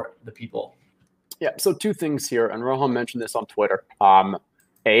down for the people? Yeah, so 2 things here, and Rohan mentioned this on Twitter.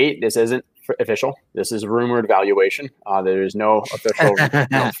 This isn't official. This is rumored valuation. There is no official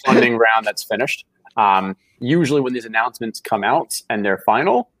funding round that's finished. Usually when these announcements come out and they're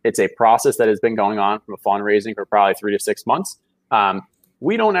final, it's a process that has been going on from a fundraising for probably 3 to 6 months.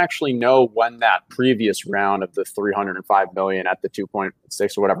 We don't actually know when that previous round of the $305 million at the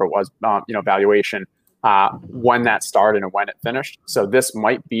 2.6 or whatever it was, valuation, when that started and when it finished. So this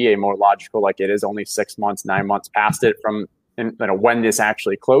might be a more logical, like it is only 6 months, 9 months past it from and when this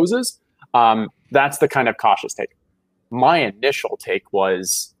actually closes. That's the kind of cautious take. My initial take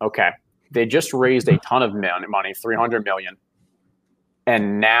was, okay, they just raised a ton of money, $300 million.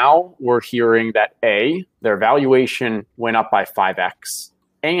 And now we're hearing that their valuation went up by 5x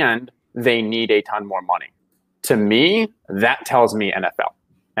and they need a ton more money. To me, that tells me NFL.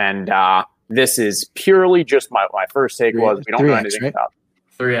 And this is purely just my first take was we don't know anything about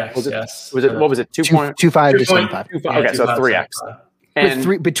 3x, yes. What was it? 2.25 to 7.5. Okay, so 3x.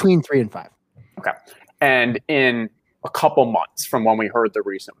 And between 3 and 5. Okay. And in a couple months from when we heard the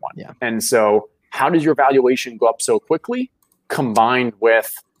recent one. Yeah. And so how does your valuation go up so quickly combined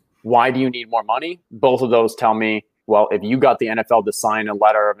with why do you need more money? Both of those tell me, well, if you got the NFL to sign a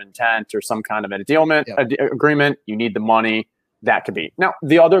letter of intent or some kind of an agreement, you need the money. That could be. Now,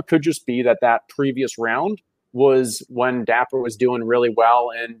 the other could just be that previous round was when Dapper was doing really well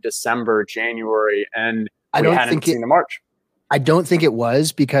in December, January, and we hadn't seen the March. I don't think it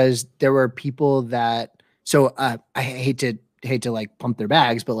was because there were people that. So I hate to like pump their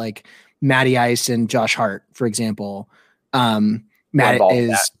bags, but like Matty Ice and Josh Hart, for example,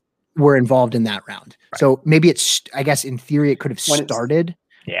 were involved in that round. Right. So maybe it's, I guess in theory, it could have started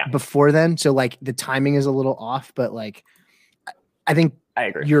before then. So like the timing is a little off, but like I think I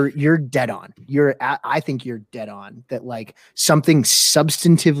agree. You're dead on. I think you're dead on that like something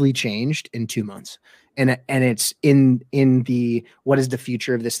substantively changed in 2 months. And it's in the what does the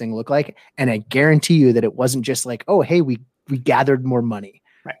future of this thing look like? And I guarantee you that it wasn't just like, oh, hey, we gathered more money.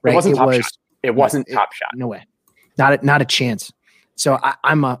 Right. It wasn't Top Shot. It wasn't Top Shot. No way. Not a chance. So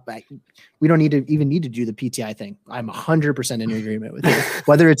we don't need to do the PTI thing. I'm 100% in agreement with you.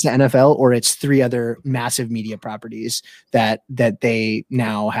 Whether it's the NFL or it's 3 other massive media properties that they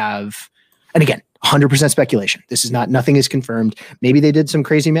now have. And again, 100% speculation. This is nothing is confirmed. Maybe they did some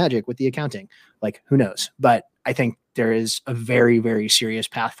crazy magic with the accounting. Like, who knows? But I think there is a very, very serious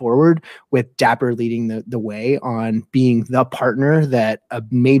path forward with Dapper leading the way on being the partner that a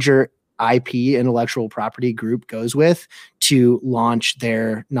major IP intellectual property group goes with to launch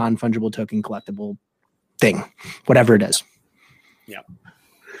their non-fungible token collectible thing, whatever it is. Yeah.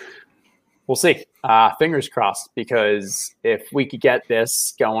 We'll see. Fingers crossed, because if we could get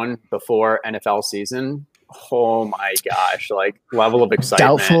this going before NFL season, oh my gosh, like level of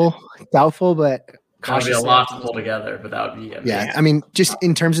excitement. Doubtful, but that would be a lot to pull together, but that would be amazing. Yeah. I mean, just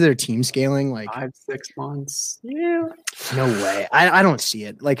in terms of their team scaling, like 5-6 months. Yeah. No way. I don't see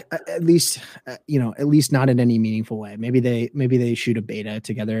it. Like at least not in any meaningful way. Maybe they shoot a beta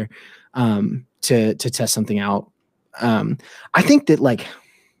together to test something out. I think that like,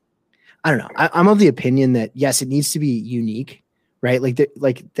 I don't know. I'm of the opinion that yes, it needs to be unique, right? Like the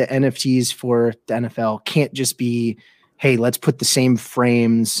NFTs for the NFL can't just be, hey, let's put the same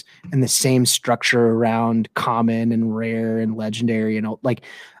frames and the same structure around common and rare and legendary and all. Like,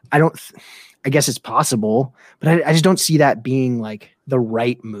 I guess it's possible, but I just don't see that being like the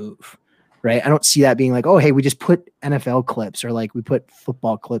right move, right? I don't see that being like, oh, hey, we just put NFL clips or like we put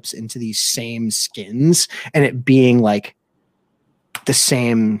football clips into these same skins and it being like the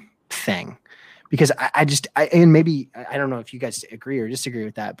same thing. Because and maybe, I don't know if you guys agree or disagree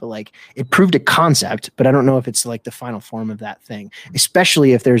with that, but like it proved a concept, but I don't know if it's like the final form of that thing,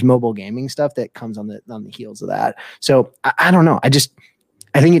 especially if there's mobile gaming stuff that comes on the heels of that. So I don't know. I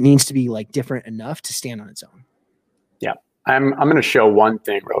think it needs to be like different enough to stand on its own. Yeah. I'm going to show one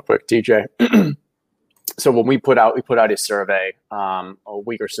thing real quick, TJ. So when we put out a survey a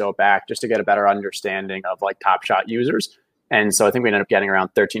week or so back just to get a better understanding of like Top Shot users. And so I think we ended up getting around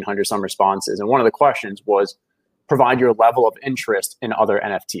 1,300 some responses. And one of the questions was provide your level of interest in other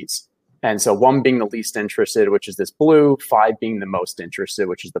NFTs. And so 1 being the least interested, which is this blue, 5 being the most interested,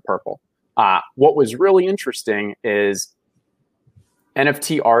 which is the purple. What was really interesting is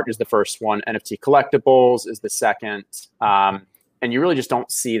NFT art is the first one. NFT collectibles is the second. And you really just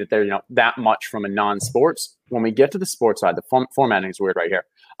don't see that there's that much from a non-sports. When we get to the sports side, the formatting is weird right here.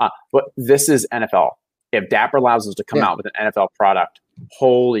 But this is NFL. If Dapper allows us to come out with an NFL product,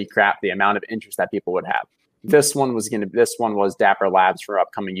 holy crap, the amount of interest that people would have. This one was Dapper Labs for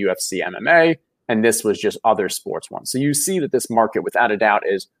upcoming UFC MMA, and this was just other sports ones. So you see that this market, without a doubt,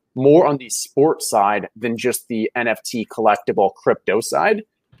 is more on the sports side than just the NFT collectible crypto side.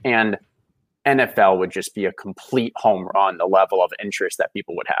 And NFL would just be a complete home run, the level of interest that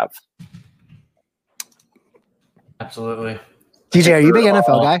people would have. Absolutely. TJ, are you a big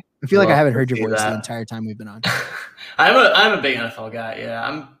NFL guy? I feel like I haven't heard your voice the entire time we've been on. I'm a big NFL guy.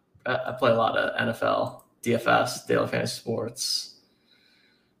 Yeah, I play a lot of NFL, DFS, Daily Fantasy Sports.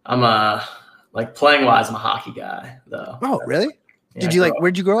 I'm like playing wise, I'm a hockey guy though. Oh, really? Yeah,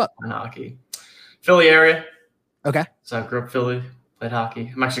 where'd you grow up? In hockey, Philly area. Okay. So I grew up Philly, played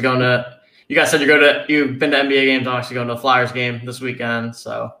hockey. I'm actually going to. You guys said you've been to NBA games. I'm actually going to a Flyers game this weekend.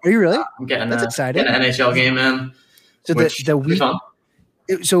 So are you really? I'm getting That's exciting. Getting an NHL game in. So the week.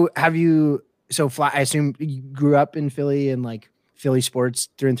 So have you? So I assume you grew up in Philly and like Philly sports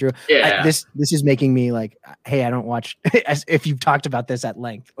through and through. Yeah. This is making me like, hey, I don't watch. As if you've talked about this at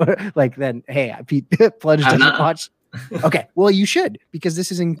length, like then, hey, Pete Plunge doesn't watch. Okay, well you should, because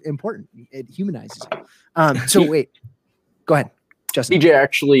this is important. It humanizes you. So wait, go ahead, Justin. DJ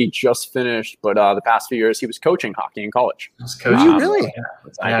actually just finished, but the past few years he was coaching hockey in college. You really?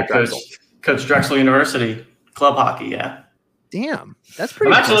 Yeah, Coach Drexel University club hockey. Yeah. Damn, that's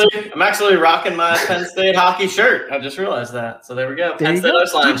pretty. I'm actually rocking my Penn State hockey shirt. I just realized that. So there we go. Penn State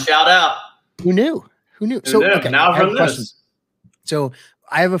Line, shout out. Who knew? So okay, now from this. So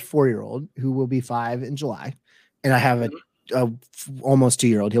I have a 4-year-old who will be 5 in July, and I have a almost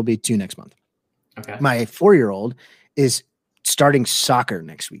 2-year-old. He'll be 2 next month. Okay. My 4-year-old is starting soccer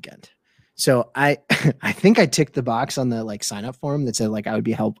next weekend. So I think I ticked the box on the like sign up form that said like I'd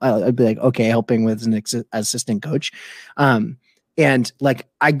be like, okay, helping with an assistant coach. And like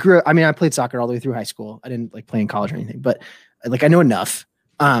I played soccer all the way through high school. I didn't like play in college or anything, but like I know enough.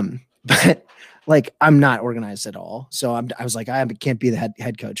 But like I'm not organized at all. So I was like, I can't be the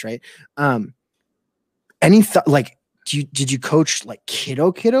head coach, right? Any thought like did you coach like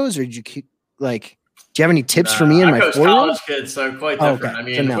kiddos, or did you do you have any tips for me and my 4-year-old? College kids, so quite different. Okay. I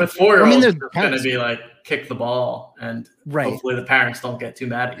mean, so with 4-year-olds, it's going to be like kick the ball, and hopefully the parents don't get too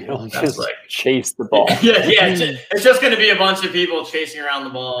mad at you. That's like chase the ball. yeah. It's just going to be a bunch of people chasing around the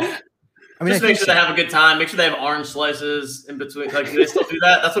ball. I mean, just make sure they have a good time. Make sure they have orange slices in between. Like, do they still do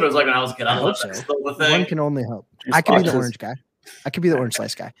that? That's what it was like when I was a kid. I hope so. That's still the thing. One can only hope. I could be the orange guy. I could be the orange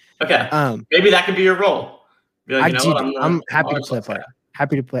slice guy. Okay. Maybe that could be your role. Be like, I'm happy to play a part.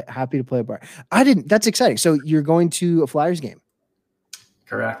 Happy to play a part. That's exciting. So you're going to a Flyers game?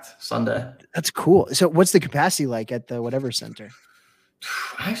 Correct. Sunday. That's cool. So what's the capacity like at the whatever center?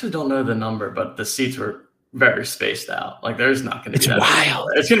 I actually don't know the number, but the seats were very spaced out. Like there's not going to be that wild.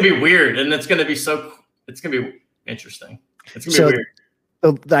 It's going to be weird, and it's going to be interesting. It's going to be weird.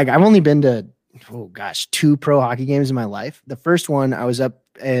 So, like I've only been to 2 pro hockey games in my life. The first one I was up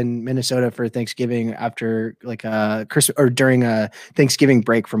in Minnesota for Thanksgiving after like Christmas or during a Thanksgiving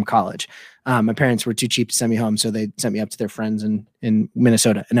break from college. My parents were too cheap to send me home, so they sent me up to their friends in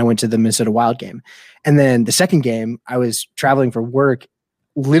Minnesota, and I went to the Minnesota Wild game. And then the second game, I was traveling for work,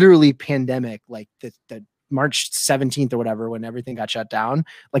 literally pandemic, like the March 17th or whatever, when everything got shut down.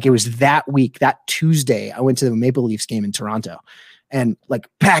 Like it was that week, that Tuesday, I went to the Maple Leafs game in Toronto. And like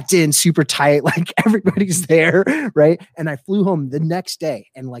packed in, super tight, like everybody's there, right? And I flew home the next day,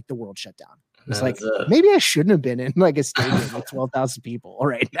 and like the world shut down. It's like maybe I shouldn't have been in like a stadium with 12,000 people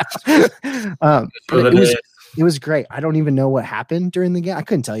right now. It was great. I don't even know what happened during the game. I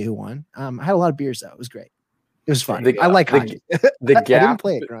couldn't tell you who won. I had a lot of beers though. It was great. It was fun. I like hockey. The gap. I didn't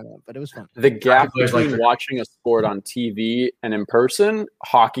play it growing up, but it was fun. The gap between watching a sport on TV and in person,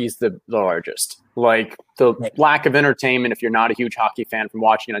 hockey's the largest. Like the lack of entertainment if you're not a huge hockey fan from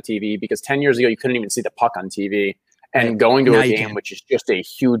watching it on TV, because 10 years ago you couldn't even see the puck on TV, and going to a game, which is just a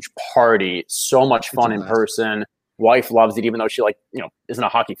huge party, so much fun in person. Wife loves it, even though she isn't a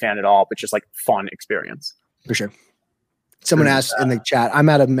hockey fan at all, but just like fun experience. For sure. Someone asked in the chat, I'm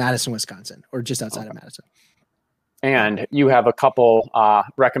out of Madison, Wisconsin, or just outside of Madison. And you have a couple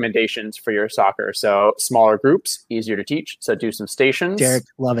recommendations for your soccer. So smaller groups, easier to teach. So do some stations. Derek,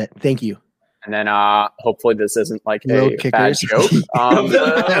 love it. Thank you. And then hopefully this isn't like a bad joke. Oh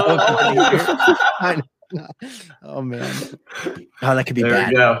man. Oh, that could be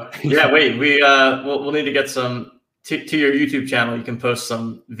bad. There we go. Yeah, wait. We'll need to get some to your YouTube channel. You can post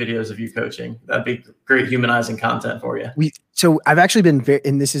some videos of you coaching. That'd be great humanizing content for you. So I've actually been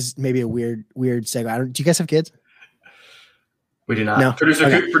and this is maybe a weird segue. Do you guys have kids? We do not. No.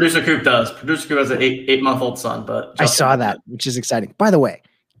 Producer Coop does. Producer Coop has an 8-month-old son, but I saw that, which is exciting. By the way,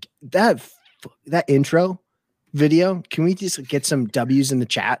 that intro video, can we just get some W's in the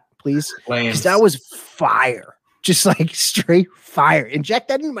chat, please? Because that was fire. Just like straight fire. Inject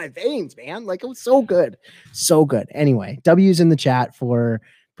that into my veins, man. Like it was so good. So good. Anyway, W's in the chat for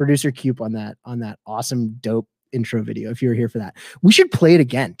Producer Coop on that awesome, dope intro video. If you're here for that, we should play it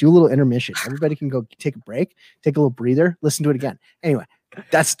again. Do a little intermission. Everybody can go take a break, take a little breather, listen to it again. Anyway,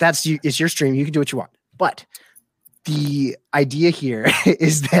 it's your stream. You can do what you want. But the idea here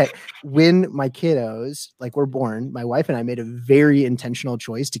is that when my kiddos were born, my wife and I made a very intentional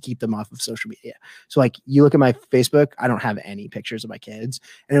choice to keep them off of social media. So like you look at my Facebook, I don't have any pictures of my kids.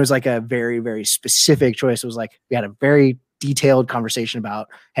 And it was like a very, very specific choice. It was like, we had a very detailed conversation about,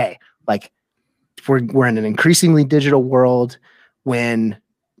 hey, like we're in an increasingly digital world. When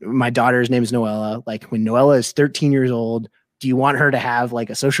my daughter's name is Noella, like when Noella is 13 years old, do you want her to have like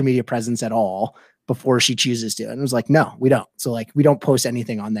a social media presence at all before she chooses to? And it was like, no, we don't. So like, we don't post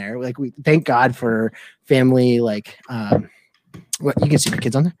anything on there. Like we thank God for family. Like, what you can see my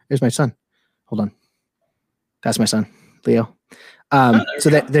kids on there. There's my son. Hold on. That's my son, Leo. So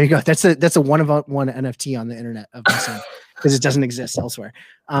there you go. That's a one of one NFT on the internet of my son because it doesn't exist elsewhere.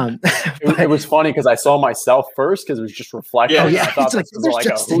 It was funny because I saw myself first because it was just reflecting. Oh, yeah. I thought It's this was like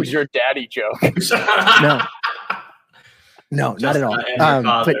a "Who's your daddy" joke. No, not at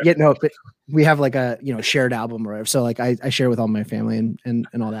all. But we have like a shared album or whatever. So like I share with all my family and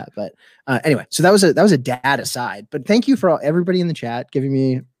all that. But anyway, so that was a dad aside. But thank you for everybody in the chat giving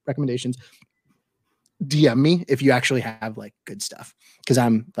me recommendations. DM me if you actually have like good stuff because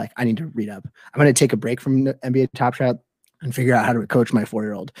I'm like I need to read up. I'm going to take a break from NBA Top Shot and figure out how to coach my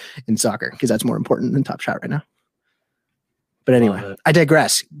 4-year-old in soccer because that's more important than Top Shot right now. But anyway, I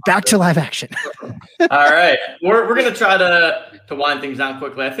digress. Back to live action. All right, we're going to try to wind things down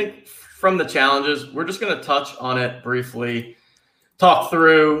quickly. I think from the challenges, we're just going to touch on it briefly, talk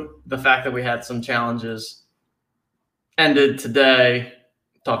through the fact that we had some challenges ended today.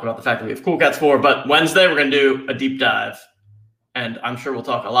 Talk about the fact that we have Cool Cats 4, but Wednesday we're going to do a deep dive, and I'm sure we'll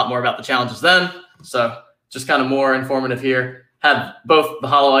talk a lot more about the challenges then. So just kind of more informative here. Had both the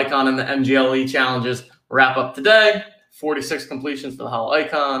Holo Icon and the MGLE challenges wrap up today. 46 completions for the Holo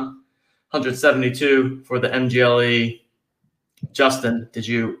Icon, 172 for the MGLE. Justin, did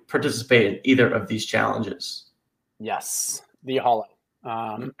you participate in either of these challenges? Yes, the Holo.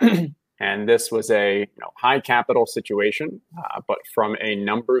 And this was a high capital situation, but from a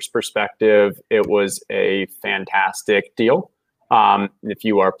numbers perspective, it was a fantastic deal. If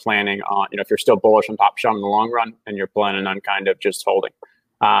you are planning on, if you're still bullish on Top Shot in the long run and you're planning on kind of just holding,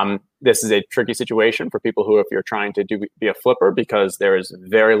 this is a tricky situation for people who, if you're trying to be a flipper, because there is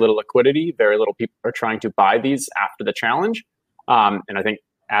very little liquidity, very little people are trying to buy these after the challenge. And I think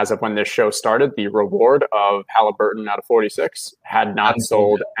as of when this show started, the reward of Halliburton out of 46 had not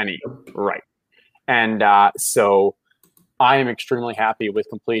sold any. Right. And so I am extremely happy with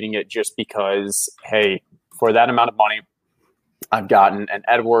completing it just because, hey, for that amount of money, I've gotten an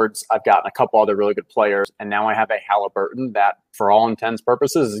Edwards, I've gotten a couple other really good players, and now I have a Halliburton that, for all intents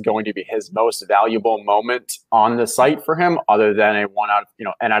purposes, is going to be his most valuable moment on the site for him, other than a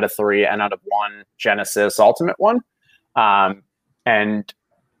N out of 3, N out of 1 Genesis Ultimate one. And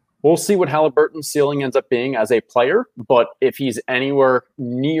we'll see what Halliburton's ceiling ends up being as a player, but if he's anywhere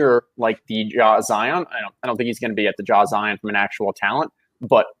near like the Ja Zion, I don't think he's going to be at the Ja Zion from an actual talent,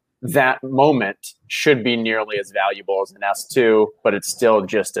 but that moment should be nearly as valuable as an S2, but it's still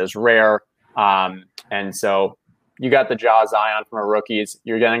just as rare. And so you got the Ja Zion from our rookies.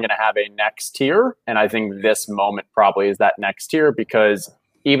 You're then going to have a next tier, and I think this moment probably is that next tier because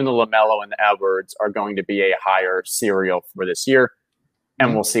even the LaMelo and the Edwards are going to be a higher serial for this year.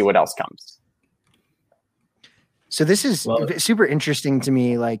 And we'll see what else comes. So this is super interesting to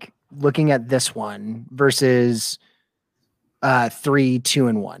me, like looking at this one versus 3, 2,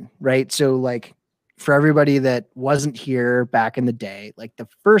 and 1, right? So like for everybody that wasn't here back in the day, like the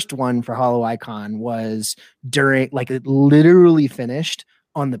first one for Holo Icon was during, like it literally finished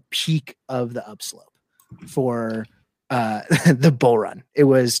on the peak of the upslope for the bull run. It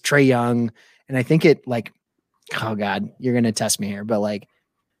was Trae Young, and I think it like, oh God, you're going to test me here, but like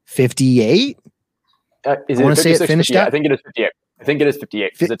 58? I want to say it finished out. I think it is 58. I think it is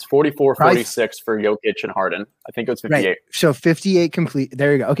 58 because it's 44-46 for Jokic and Harden. I think it was 58. Right. So 58 complete.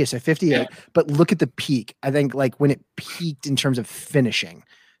 There you go. Okay, so 58. Yeah. But look at the peak. I think like when it peaked in terms of finishing.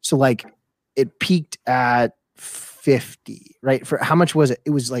 So like it peaked at 50, right? For how much was it?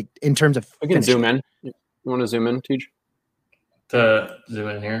 It was like in terms of I can zoom in. You want to zoom in, Teach? To zoom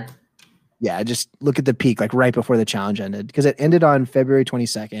in here. Yeah, just look at the peak, like right before the challenge ended, because it ended on February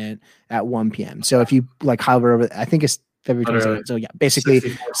 22nd at 1 p.m. So if you like hover over, I think it's February 22nd. So yeah, basically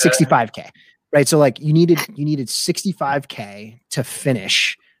 65K, right? So like you needed 65K to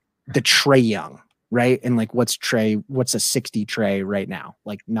finish the Trae Young, right? And like what's a 60 Trae right now?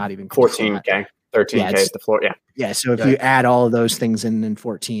 Like not even 14K, 13K is the floor. Yeah. Yeah. So if you add all of those things in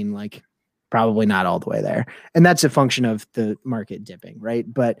 14, like probably not all the way there. And that's a function of the market dipping, right?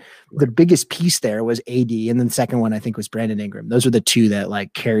 But the biggest piece there was AD. And then the second one, I think, was Brandon Ingram. Those are the two that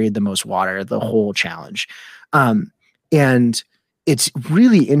like carried the most water, the whole challenge. And it's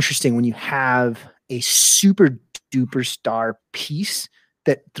really interesting when you have a super duper star piece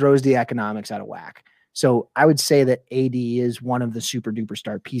that throws the economics out of whack. So I would say that AD is one of the super duper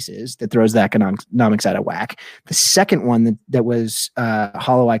star pieces that throws the economics out of whack. The second one that was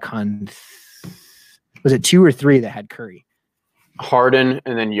Holo Icon Was it 2 or 3 that had Curry? Harden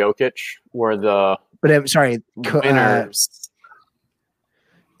and then Jokic were the winners.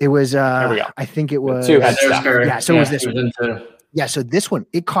 It was there we go. I think it was 2 had Steph. Yeah, so it was this one. Yeah, so this one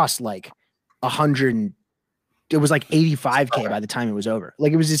it cost like 100. It was like $85K by the time it was over.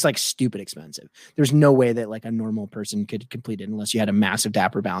 Like it was just like stupid expensive. There's no way that like a normal person could complete it unless you had a massive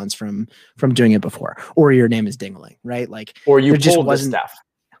dapper balance from doing it before, or your name is Dingling, right? Like, or you just wasn't Steph.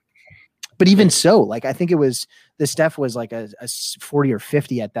 But even so, like I think it was the Steph was like a 40 or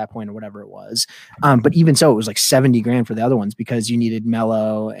 50 at that point or whatever it was. But even so, it was like 70 grand for the other ones because you needed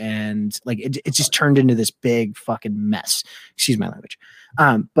Melo and like it just turned into this big fucking mess. Excuse my language.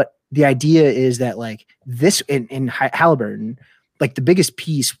 But the idea is that like this in Halliburton, like the biggest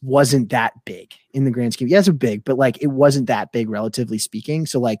piece wasn't that big in the grand scheme. Yeah, it's big, but like it wasn't that big relatively speaking.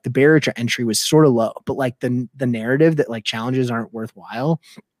 So like the barrier to entry was sort of low, but like the narrative that like challenges aren't worthwhile,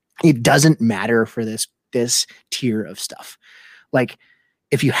 it doesn't matter for this tier of stuff. Like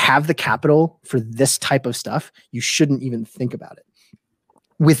if you have the capital for this type of stuff, you shouldn't even think about it.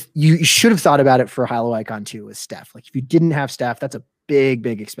 You should have thought about it for Halo Icon 2 with Steph. Like if you didn't have Steph, that's a big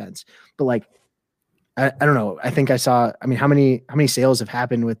expense. But like I don't know. I think how many sales have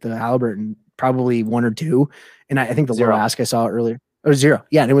happened with the Halliburton? Probably 1 or 2. And I think the low ask I saw earlier. Oh, 0.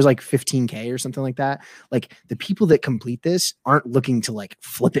 Yeah. And it was like 15K or something like that. Like the people that complete this aren't looking to like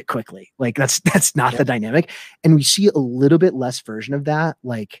flip it quickly. Like that's not the dynamic. And we see a little bit less version of that,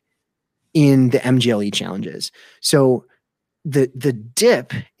 like in the MGLE challenges. So the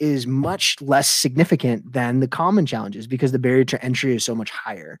dip is much less significant than the common challenges because the barrier to entry is so much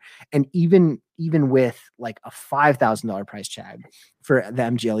higher. And even with like a $5,000 price tag for the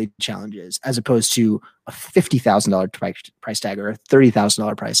MGLE challenges, as opposed to a $50,000 price tag or a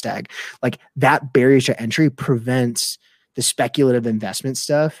 $30,000 price tag, like that barrier to entry prevents the speculative investment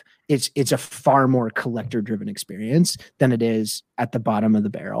stuff. It's a far more collector driven experience than it is at the bottom of the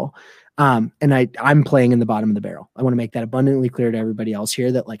barrel. And I'm playing in the bottom of the barrel. I want to make that abundantly clear to everybody else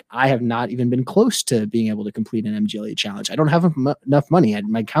here that like I have not even been close to being able to complete an MGLE challenge. I don't have enough money.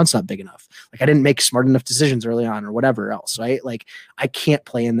 My account's not big enough. Like I didn't make smart enough decisions early on or whatever else, right? Like I can't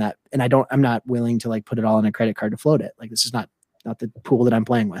play in that, and I'm not willing to like put it all on a credit card to float it. Like this is not the pool that I'm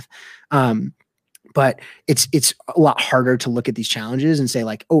playing with. But it's a lot harder to look at these challenges and say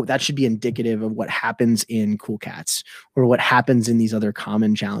like, oh, that should be indicative of what happens in Cool Cats or what happens in these other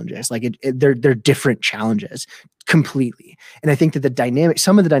common challenges. Like they're different challenges completely. And I think that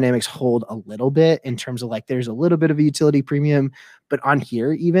some of the dynamics hold a little bit in terms of like, there's a little bit of a utility premium, but on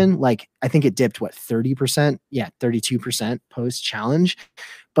here, even like, I think it dipped 30%. Yeah. 32% post challenge.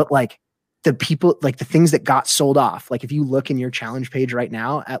 But like the people, like the things that got sold off, like if you look in your challenge page right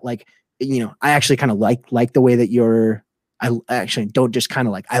now at like, I actually kind of like the way that I actually don't just kind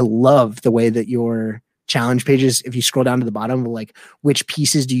of like, I love the way that your challenge pages, if you scroll down to the bottom, like which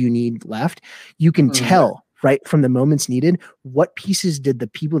pieces do you need left? You can tell right from the moments needed, what pieces did the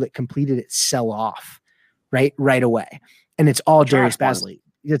people that completed it sell off right away. And it's all Darius Bazley.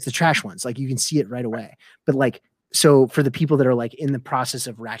 It's the trash ones. Like you can see it right away. But like, so for the people that are like in the process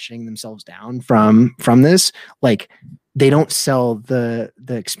of ratcheting themselves down from this, like they don't sell the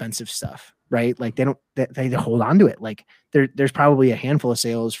expensive stuff, right? Like they hold on to it. Like there's probably a handful of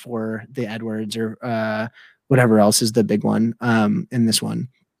sales for the Edwards or whatever else is the big one in this one.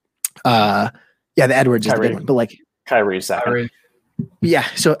 The Edwards is the big one, but like Kyrie's second. Yeah.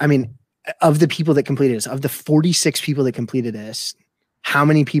 So I mean, of the people that completed this, of the 46 people that completed this, how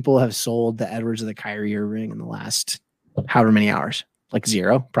many people have sold the Edwards or the Kyrie Irving in the last however many hours? Like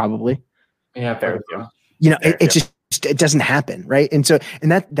 0, probably. Yeah, very few. It doesn't happen, right? And so,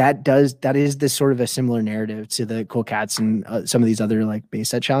 and that is this sort of a similar narrative to the Cool Cats and some of these other like base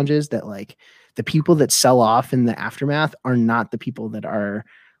set challenges, that like the people that sell off in the aftermath are not the people that are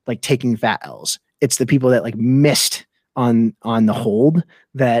like taking fat L's. It's the people that like missed on the hold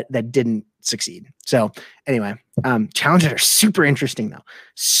that didn't succeed. So anyway, challenges are super interesting though.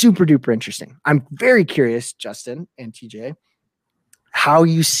 Super duper interesting. I'm very curious, Justin and TJ, how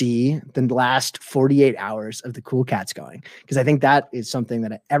you see the last 48 hours of the Cool Cats going. Because I think that is something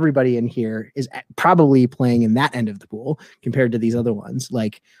that everybody in here is probably playing in that end of the pool compared to these other ones.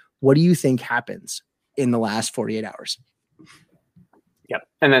 Like, what do you think happens in the last 48 hours? Yep.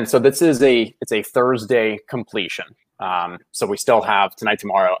 And then, so it's a Thursday completion. So we still have tonight,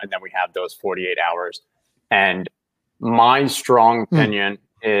 tomorrow, and then we have those 48 hours. And my strong opinion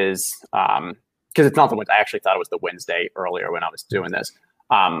is, because it's not the Wednesday. I actually thought it was the Wednesday earlier when I was doing this.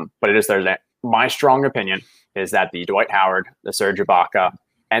 But it is Thursday. My strong opinion is that the Dwight Howard, the Serge Ibaka,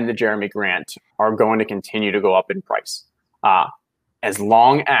 and the Jeremy Grant are going to continue to go up in price. as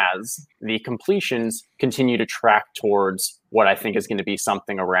long as the completions continue to track towards what I think is going to be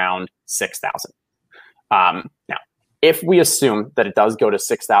something around 6,000. Now, if we assume that it does go to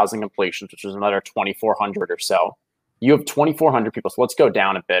 6,000 completions, which is another 2,400 or so, you have 2,400 people. So let's go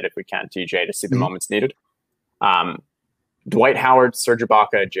down a bit if we can, TJ, to see the moments needed. Dwight Howard, Serge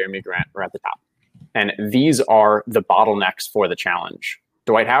Ibaka, Jeremy Grant are at the top. And these are the bottlenecks for the challenge.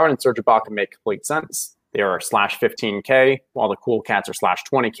 Dwight Howard and Serge Ibaka make complete sense. They are /15K, while the Cool Cats are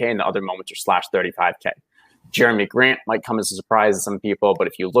 /20K, and the other moments are /35K. Jeremy Grant might come as a surprise to some people, but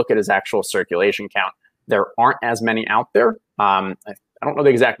if you look at his actual circulation count, there aren't as many out there. I don't know the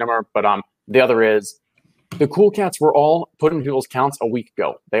exact number, but the other is the Cool Cats were all put in people's counts a week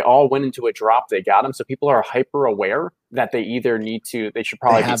ago. They all went into a drop. They got them. So people are hyper aware that they either they should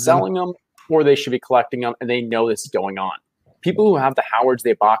probably be selling them or they should be collecting them, and they know this is going on. People who have the Howards,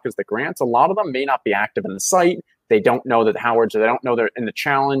 the Ibakas, the Grants, a lot of them may not be active in the site. They don't know that the Howards, or they don't know they're in the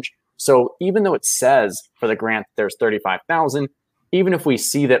challenge. So even though it says for the Grant there's 35,000, even if we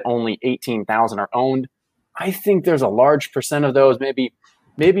see that only 18,000 are owned, I think there's a large percent of those, maybe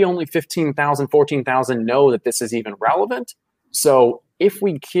only 15,000, 14,000 know that this is even relevant. So if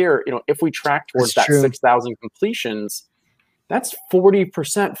we care, if we track towards that 6,000 completions, that's 40%,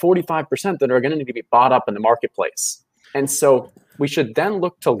 45% that are going to need to be bought up in the marketplace. And so we should then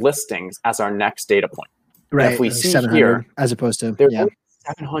look to listings as our next data point. Right. And if we see here, as opposed to there's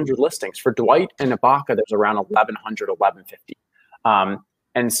 700 listings for Dwight and Ibaka, there's around 1,100, 1,150.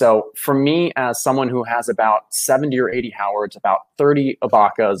 And so for me, as someone who has about 70 or 80 Howards, about 30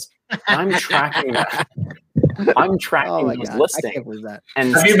 Ibakas, I'm tracking that. I'm tracking those listings. I can't believe that.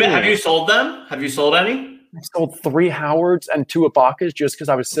 And have you sold them? Have you sold any? I sold 3 Howards and 2 Ibakas just because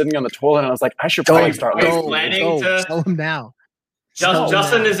I was sitting on the toilet and I was like, I should probably start planning to sell them now.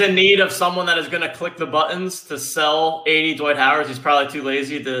 Justin is in need of someone that is going to click the buttons to sell 80 Dwight Howards. He's probably too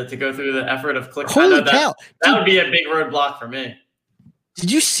lazy to go through the effort of clicking. Holy cow. That would be a big roadblock for me.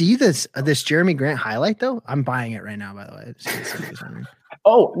 Did you see this Jeremy Grant highlight, though? I'm buying it right now, by the way.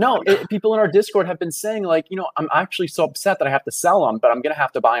 Oh, no. People in our Discord have been saying, like, I'm actually so upset that I have to sell them, but I'm going to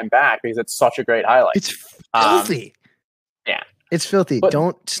have to buy them back because it's such a great highlight. It's filthy. Yeah. It's filthy. But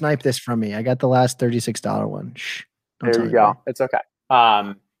don't snipe this from me. I got the last $36 one. Shh. There you go. It's okay.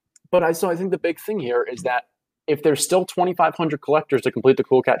 But I think the big thing here is that if there's still 2,500 collectors to complete the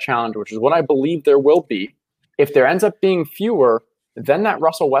Cool Cat Challenge, which is what I believe there will be, if there ends up being fewer, then that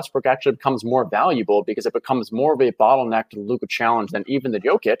Russell Westbrook actually becomes more valuable because it becomes more of a bottleneck to the Luka Challenge than even the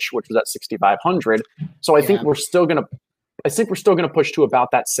Jokic, which was at 6,500. So I think we're still gonna push to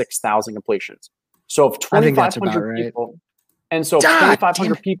about that 6,000 completions. So if 2,500 people, and so if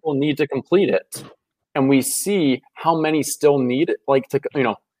 2,500 people need to complete it, and we see how many still need it,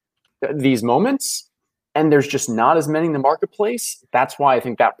 these moments, and there's just not as many in the marketplace, that's why I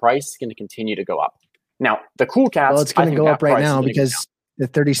think that price is going to continue to go up. Now, the Cool Cats... Well, it's going to go up right now because the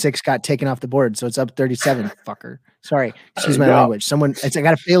 36 got taken off the board, so it's up 37, fucker. Sorry, excuse my language. I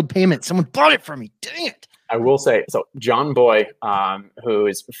got a failed payment. Someone bought it from me. Dang it. I will say, so John Boy, who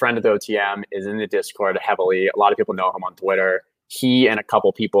is a friend of the OTM, is in the Discord heavily. A lot of people know him on Twitter. He and a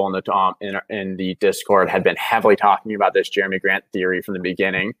couple people in the Discord had been heavily talking about this Jeremy Grant theory from the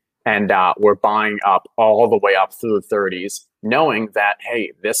beginning. And we're buying up all the way up through the 30s, knowing that,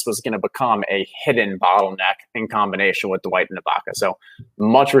 hey, this was going to become a hidden bottleneck in combination with Dwight and Ibaka. So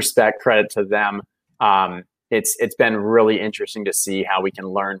much respect, credit to them. It's been really interesting to see how we can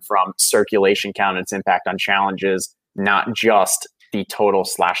learn from circulation count and its impact on challenges, not just the total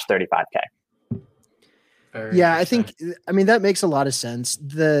 /35K. Yeah, I think that makes a lot of sense.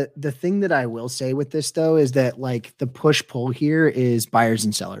 The thing that I will say with this though is that like the push pull here is buyers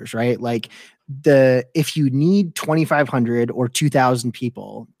and sellers, right? Like if you need 2,500 or 2,000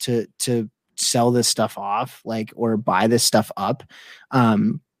 people to sell this stuff off, like, or buy this stuff up,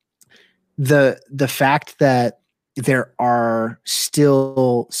 the fact that there are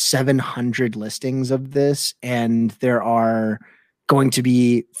still 700 listings of this, and there are going to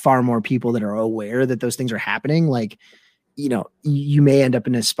be far more people that are aware that those things are happening. Like, you may end up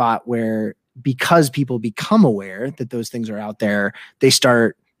in a spot where, because people become aware that those things are out there, they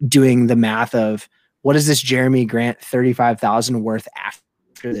start doing the math of what is this Jeremy Grant 35,000 worth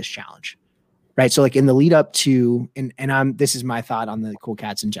after this challenge, right? So like in the lead up to, and this is my thought on the Cool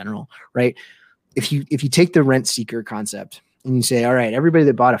Cats in general, right? If you take the rent seeker concept and you say, all right, everybody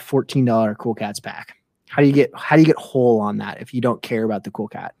that bought a $14 Cool Cats pack, how do you get whole on that if you don't care about the Cool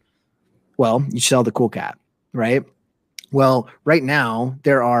Cat? Well, you sell the Cool Cat, right? Well, right now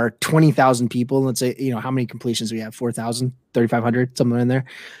there are 20,000 people. Let's say, how many completions we have? 4,000, 3,500, somewhere in there.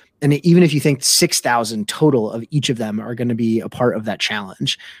 and even if you think 6,000 total of each of them are going to be a part of that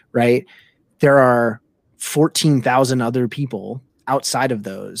challenge, right? There are 14,000 other people outside of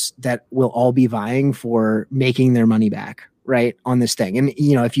those that will all be vying for making their money back, right, on this thing. And,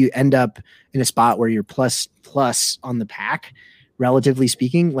 if you end up in a spot where you're plus on the pack, relatively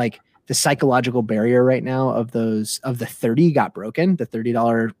speaking, like the psychological barrier right now of the 30 got broken, the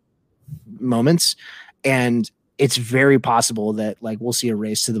 $30 moments. And it's very possible that like we'll see a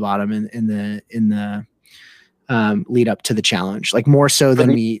race to the bottom in the lead up to the challenge, like more so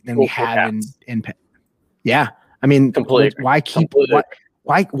than we have in yeah. I mean, completely. Why keep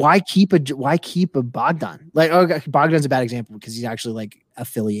a Bogdan? Like, okay, Bogdan's a bad example because he's actually like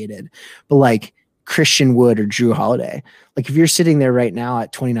affiliated, but like Christian Wood or Drew Holiday, like if you're sitting there right now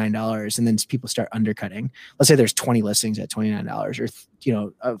at $29 and then people start undercutting, let's say there's 20 listings at $29 or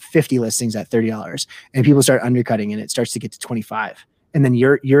 50 listings at $30 and people start undercutting and it starts to get to 25 and then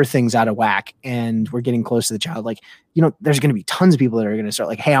your thing's out of whack and we're getting close to the child. Like, there's going to be tons of people that are going to start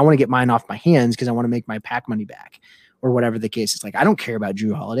like, hey, I want to get mine off my hands because I want to make my pack money back or whatever the case is. Like, I don't care about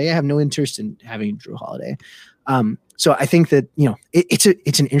Drew Holiday. I have no interest in having Drew Holiday. So I think that,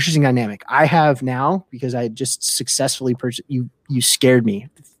 it's an interesting dynamic. I have now, because I just successfully purchased, you scared me.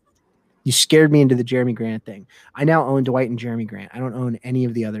 You scared me into the Jeremy Grant thing. I now own Dwight and Jeremy Grant. I don't own any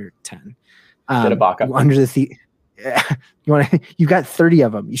of the other 10. Under the you got 30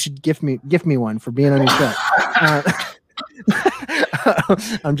 of them. You should gift me one for being on your show.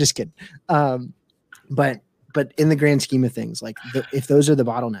 I'm just kidding. But in the grand scheme of things, like if those are the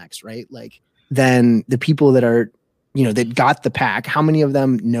bottlenecks, right? Like then the people that are, that got the pack, how many of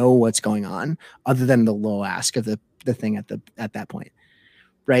them know what's going on other than the low ask of the thing at that point,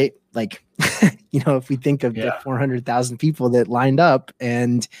 right? Like, if we think of the 400,000 people that lined up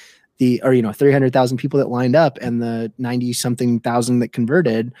and 300,000 people that lined up and the 90 something thousand that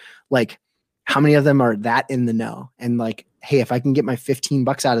converted, like how many of them are that in the know? And like, hey, if I can get my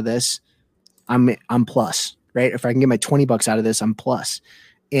 $15 out of this, I'm plus, right? If I can get my $20 out of this, I'm plus.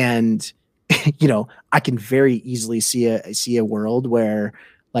 And, I can very easily see a world where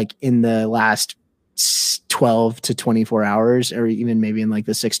like in the last 12 to 24 hours, or even maybe in like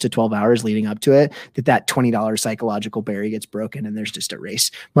the 6 to 12 hours leading up to it, that $20 psychological barrier gets broken and there's just a race,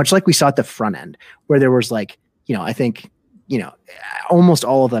 much like we saw at the front end where there was like, I think, almost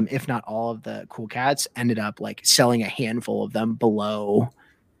all of them, if not all of the Cool Cats ended up like selling a handful of them below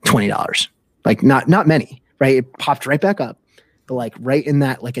 $20. Like not many, right? It popped right back up. But like right in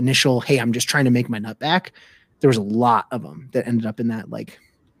that like initial, hey, I'm just trying to make my nut back. There was a lot of them that ended up in that like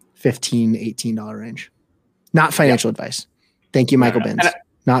 $15, $18 range. Not financial advice. Thank you, Michael Benz.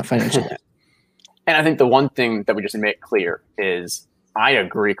 Not financial advice. And I think the one thing that we just make clear is I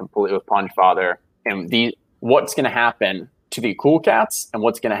agree completely with Punchfather. And what's going to happen to the Cool Cats and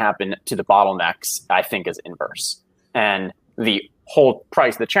what's going to happen to the bottlenecks, I think, is inverse. And the whole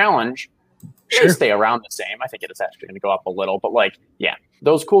price of the challenge should stay around the same. I think it is actually going to go up a little. But like,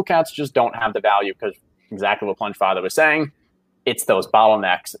 those Cool Cats just don't have the value because exactly what Punchfather was saying. It's those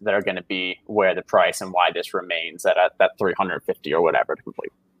bottlenecks that are going to be where the price and why this remains at that 350 or whatever to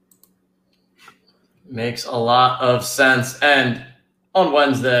complete. Makes a lot of sense. And on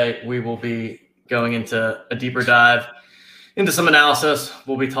Wednesday, we will be going into a deeper dive into some analysis.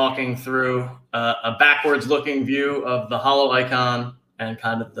 We'll be talking through a backwards looking view of the Holo icon and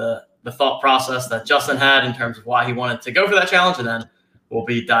kind of the thought process that Justin had in terms of why he wanted to go for that challenge. And then we'll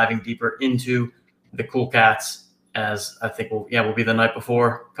be diving deeper into the Cool Cats, as I think we'll be the night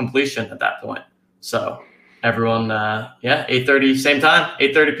before completion at that point. So everyone, 8:30, same time,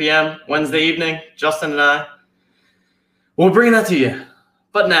 8:30 p.m. Wednesday evening, Justin and I will bring that to you.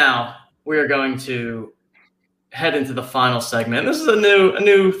 But now we are going to head into the final segment. This is a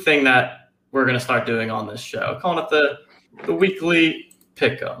new thing that we're going to start doing on this show, calling it the weekly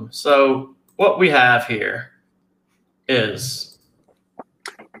pick'em. So what we have here is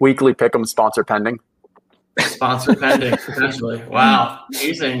weekly pick'em, sponsor pending. Sponsor pending, potentially. Wow.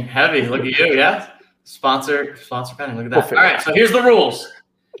 Amazing. Heavy. Look at you. Yeah. Sponsor pending. Look at that. All right. So here's the rules.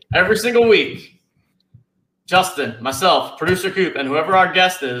 Every single week, Justin, myself, producer Coop, and whoever our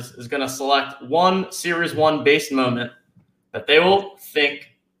guest is going to select one Series 1 base moment that they will think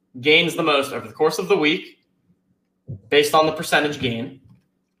gains the most over the course of the week based on the percentage gain.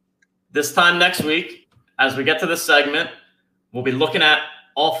 This time next week, as we get to this segment, we'll be looking at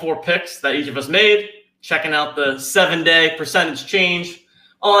all 4 picks that each of us made, checking out the 7-day percentage change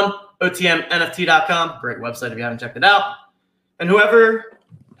on otmnft.com. Great website if you haven't checked it out. And whoever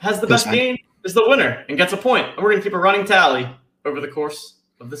has the best game is the winner and gets a point. And we're going to keep a running tally over the course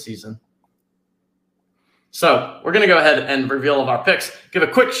of the season. So we're going to go ahead and reveal all of our picks, give a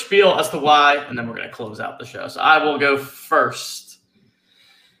quick spiel as to why, and then we're going to close out the show. So I will go first.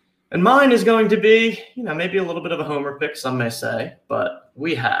 And mine is going to be, maybe a little bit of a homer pick, some may say, but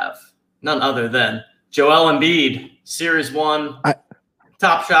we have none other than Joel Embiid, Series 1,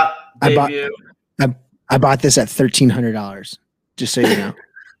 Top Shot debut. I bought this at $1,300, just so you know.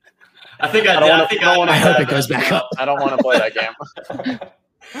 I hope it goes back up. I don't want to play that game.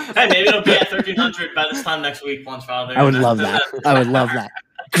 Hey, maybe it'll be at 1,300 by this time next week, Plunge Father. I would love that. I would love that.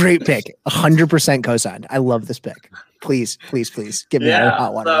 Great pick. 100% co-signed. I love this pick. Please, please, please give me a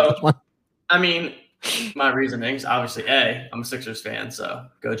hot water. So, I mean, my reasonings, obviously, I'm a Sixers fan, so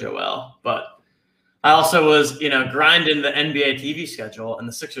go Joel. But I also was, grinding the NBA TV schedule, and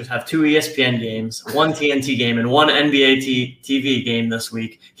the Sixers have 2 ESPN games, 1 TNT game, and 1 NBA TV game this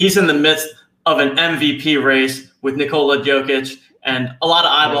week. He's in the midst of an MVP race with Nikola Jokic, and a lot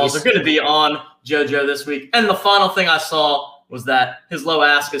of eyeballs are going to be on JoJo this week. And the final thing I saw was that his low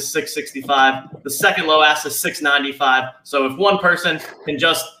ask is $665. The second low ask is $695. So if one person can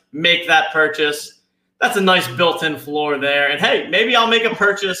just make that purchase, that's a nice built-in floor there. And hey, maybe I'll make a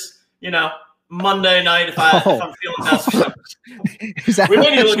purchase, Monday night if I'm feeling desperate. We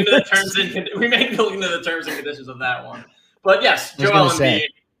may be looking at the terms and conditions of that one. But yes, Joel Embiid,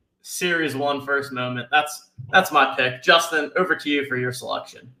 Series 1 first moment. That's my pick. Justin, over to you for your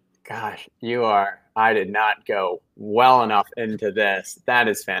selection. Gosh, I did not go well enough into this. That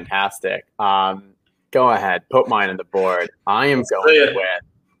is fantastic. Go ahead, put mine on the board. I am going with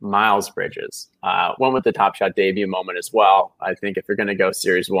Miles Bridges. Went with the Top Shot debut moment as well. I think if you're going to go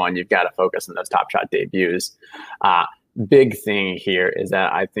Series 1, you've got to focus on those Top Shot debuts. Big thing here is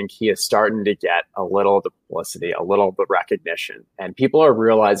that I think he is starting to get a little of the publicity, a little of the recognition, and people are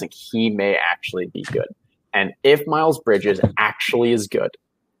realizing he may actually be good. And if Miles Bridges actually is good,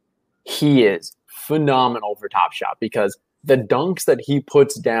 he is phenomenal for Top Shot because the dunks that he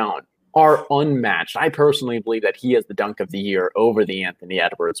puts down are unmatched. I personally believe that he is the dunk of the year over the Anthony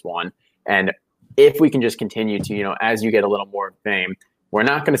Edwards one. And if we can just continue to, as you get a little more fame, we're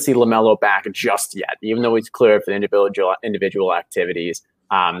not going to see LaMelo back just yet, even though he's cleared for the individual activities.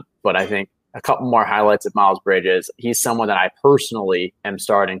 But I think a couple more highlights of Miles Bridges. He's someone that I personally am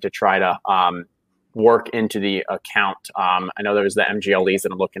starting to try to work into the account. I know there's the MGLEs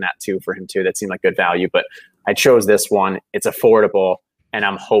that I'm looking at too for him too. That seemed like good value, but I chose this one. It's affordable. And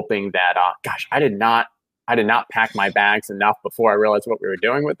I'm hoping that, I did not pack my bags enough before I realized what we were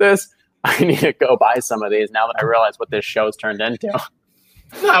doing with this. I need to go buy some of these now that I realize what this show's turned into.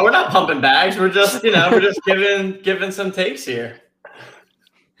 No, we're not pumping bags. We're just, giving some takes here.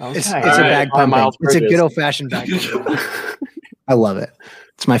 Okay. It's a bag pumping. It's a good old fashioned bag. I love it.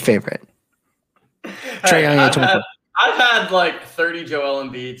 It's my favorite. Hey, I've had like 30 Joel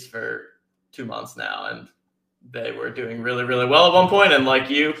Embiids for 2 months now, and they were doing really, really well at one point. And like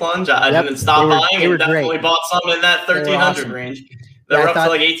you, Plunge, I didn't stop buying and definitely bought some in that 1,300 range. They were up to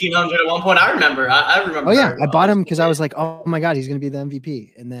like 1,800 at one point. I remember. I remember. Oh yeah, I bought him because I was like, oh my god, he's going to be the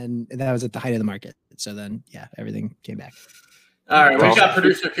MVP, and then that was at the height of the market. So then, everything came back. All right, we've got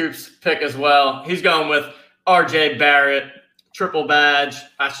producer Coop's pick as well. He's going with RJ Barrett, triple badge,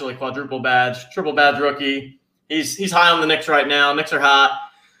 actually quadruple badge, triple badge rookie. He's high on the Knicks right now. Knicks are hot,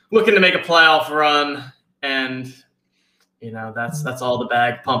 looking to make a playoff run, and that's all the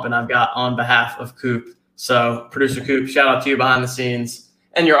bag pumping I've got on behalf of Coop. So, producer Coop, shout out to you behind the scenes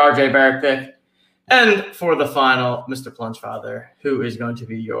and your RJ Barrett pick. And for the final, Mr. Plunge Father, who is going to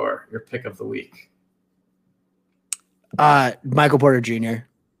be your pick of the week? Michael Porter Jr.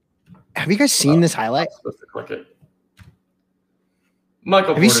 Have you guys seen this highlight? I'm supposed to click it.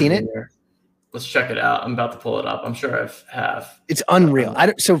 Michael, have you seen it? Let's check it out. I'm about to pull it up. I'm sure I have. It's unreal.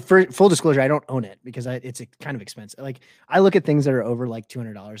 So for full disclosure, I don't own it because it's kind of expensive. Like I look at things that are over like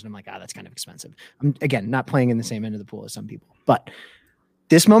 $200 and I'm like, that's kind of expensive. I'm again not playing in the same end of the pool as some people, but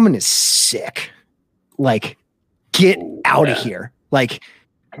this moment is sick. Like, get out of here. Like,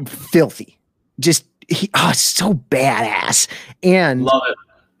 filthy. Just so badass. And love it.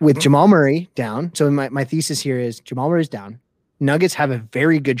 With Jamal Murray down. So my thesis here is Jamal Murray's down. Nuggets have a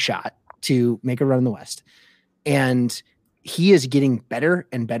very good shot to make a run in the West. And he is getting better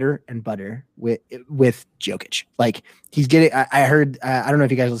and better and better with Jokic. Like he's getting, I heard, I don't know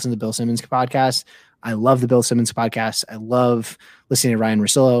if you guys listen to the Bill Simmons podcast. I love the Bill Simmons podcast. I love listening to Ryan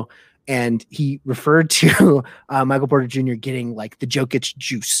Russillo. And he referred to Michael Porter Jr. getting like the Jokic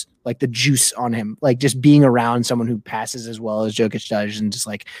juice, like the juice on him, like just being around someone who passes as well as Jokic does and just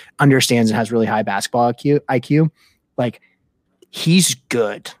like understands and has really high basketball IQ. Like he's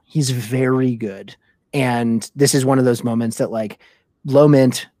good. He's very good. And this is one of those moments that like low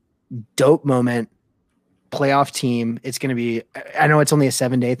mint, dope moment, playoff team. It's going to be, I know it's only a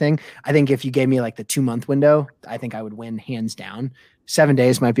 7-day thing. I think if you gave me like the 2-month window, I think I would win hands down. 7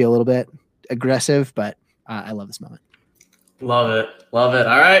 days might be a little bit aggressive, but I love this moment. Love it. Love it.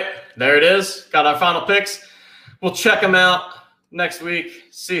 All right. There it is. Got our final picks. We'll check them out next week,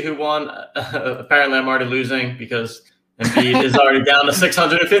 see who won. Apparently I'm already losing because Embiid is already down to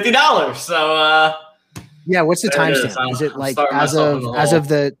 $650. So, yeah, what's the timestamp? Is it like as of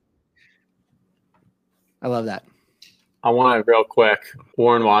the? I love that. I want to real quick.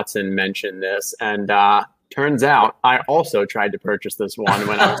 Warren Watson mentioned this, and turns out I also tried to purchase this one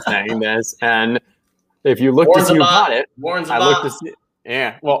when I was saying this. And if you look to see who bought it, I looked to see.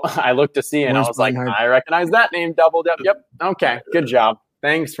 Yeah, well, I looked to see, and I was like, I recognize that name. Doubled up. Yep. Okay. Good job.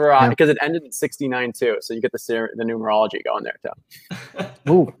 Thanks for because it ended at 69 too, so you get the numerology going there too.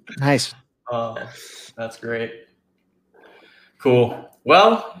 Ooh, nice. Oh, that's great. Cool.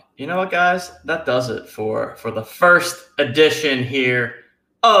 Well, you know what, guys? That does it for the first edition here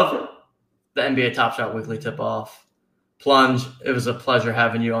of the NBA Top Shot Weekly Tip-Off. Plunge, it was a pleasure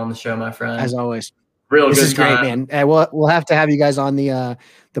having you on the show, my friend. As always. Real this good is great, man. We'll have to have you guys on the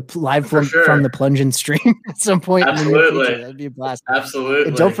live from the Plunge and stream at some point. Absolutely. In the future. That'd be a blast. Absolutely.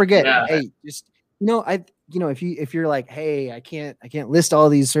 And don't forget, hey, just if you're like, hey, I can't list all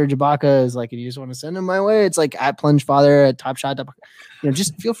these Serge Ibaka's, like, if you just want to send them my way, it's like at Plunge Father at Top Shot.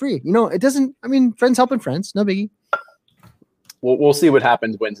 Just feel free. It doesn't. I mean, friends helping friends, no biggie. We'll see what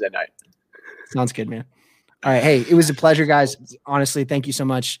happens Wednesday night. Sounds good, man. All right, hey, it was a pleasure, guys. Honestly, thank you so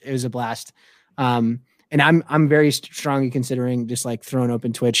much. It was a blast. And I'm very strongly considering just like throwing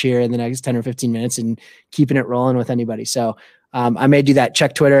open Twitch here in the next 10 or 15 minutes and keeping it rolling with anybody. So I may do that.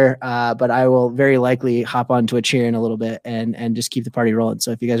 Check Twitter, but I will very likely hop on Twitch here in a little bit and just keep the party rolling.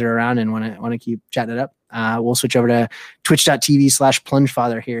 So if you guys are around and want to keep chatting it up, we'll switch over to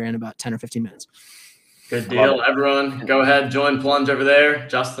twitch.tv/plungefather here in about 10 or 15 minutes. Good deal. Everyone, go ahead, join Plunge over there.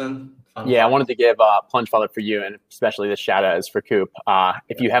 Justin. Yeah, I wanted to give Plunge Father for you, and especially this shout out is for Coop.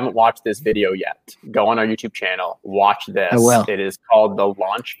 If you haven't watched this video yet, go on our YouTube channel, watch this. I will. It is called the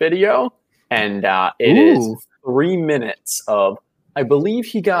launch video, and it is 3 minutes of, I believe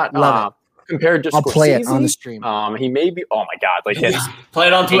he got compared to I'll Scorsese. Play it on the stream. He may be. Oh my God! Like this, play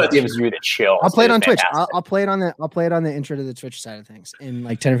it on Twitch. It gives you the chills. I'll play it on Twitch. I'll play it on the intro to the Twitch side of things in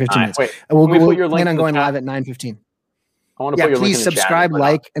like 10 or 15 minutes. Wait, we'll put your link plan on going chat? live at 9:15. I want to put your please link in the subscribe, chat,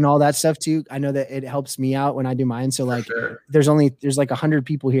 like, and all that stuff too. I know that it helps me out when I do mine. So like, there's like 100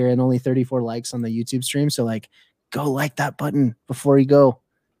 people here and only 34 likes on the YouTube stream. So like, go like that button before you go.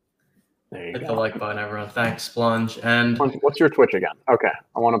 There you Hit go. the like button, everyone. Thanks, Plunge. And what's your Twitch again? Okay,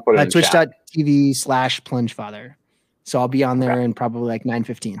 I want to put it in twitch.tv/plungefather. So I'll be on there in probably like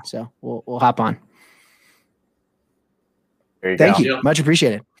 9:15. So we'll hop on. There you Thank go. you. Much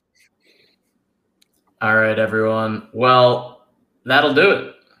appreciated. All right, everyone. Well, that'll do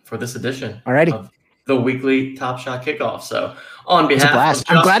it for this edition of the weekly Top Shot Kickoff. So on behalf of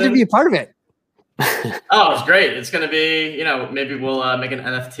Justin, I'm glad to be a part of it. Oh, it's great. It's going to be, maybe we'll make an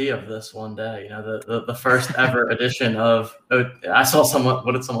NFT of this one day. The first ever edition of, I saw someone,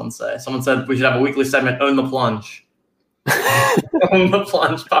 what did someone say? Someone said we should have a weekly segment, Own the Plunge. Own the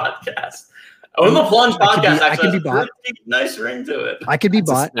Plunge podcast. Own the Plunge podcast actually has a pretty nice ring to it. I could be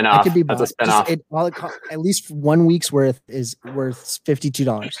bought. I could be bought. That's a spinoff. At least 1 week's worth is worth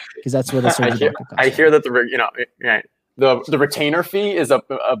 $52 because that's what the I hear that the retainer fee is a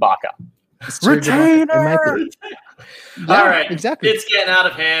baka. Retainer. All right, exactly. It's getting out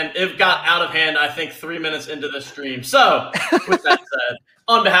of hand. It got out of hand, I think, 3 minutes into the stream. So, with that said,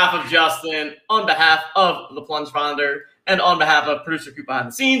 on behalf of Justin, on behalf of the Plunge Founder, and on behalf of producer Coop behind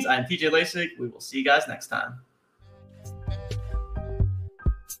the scenes, I'm TJ Lasik. We will see you guys next time.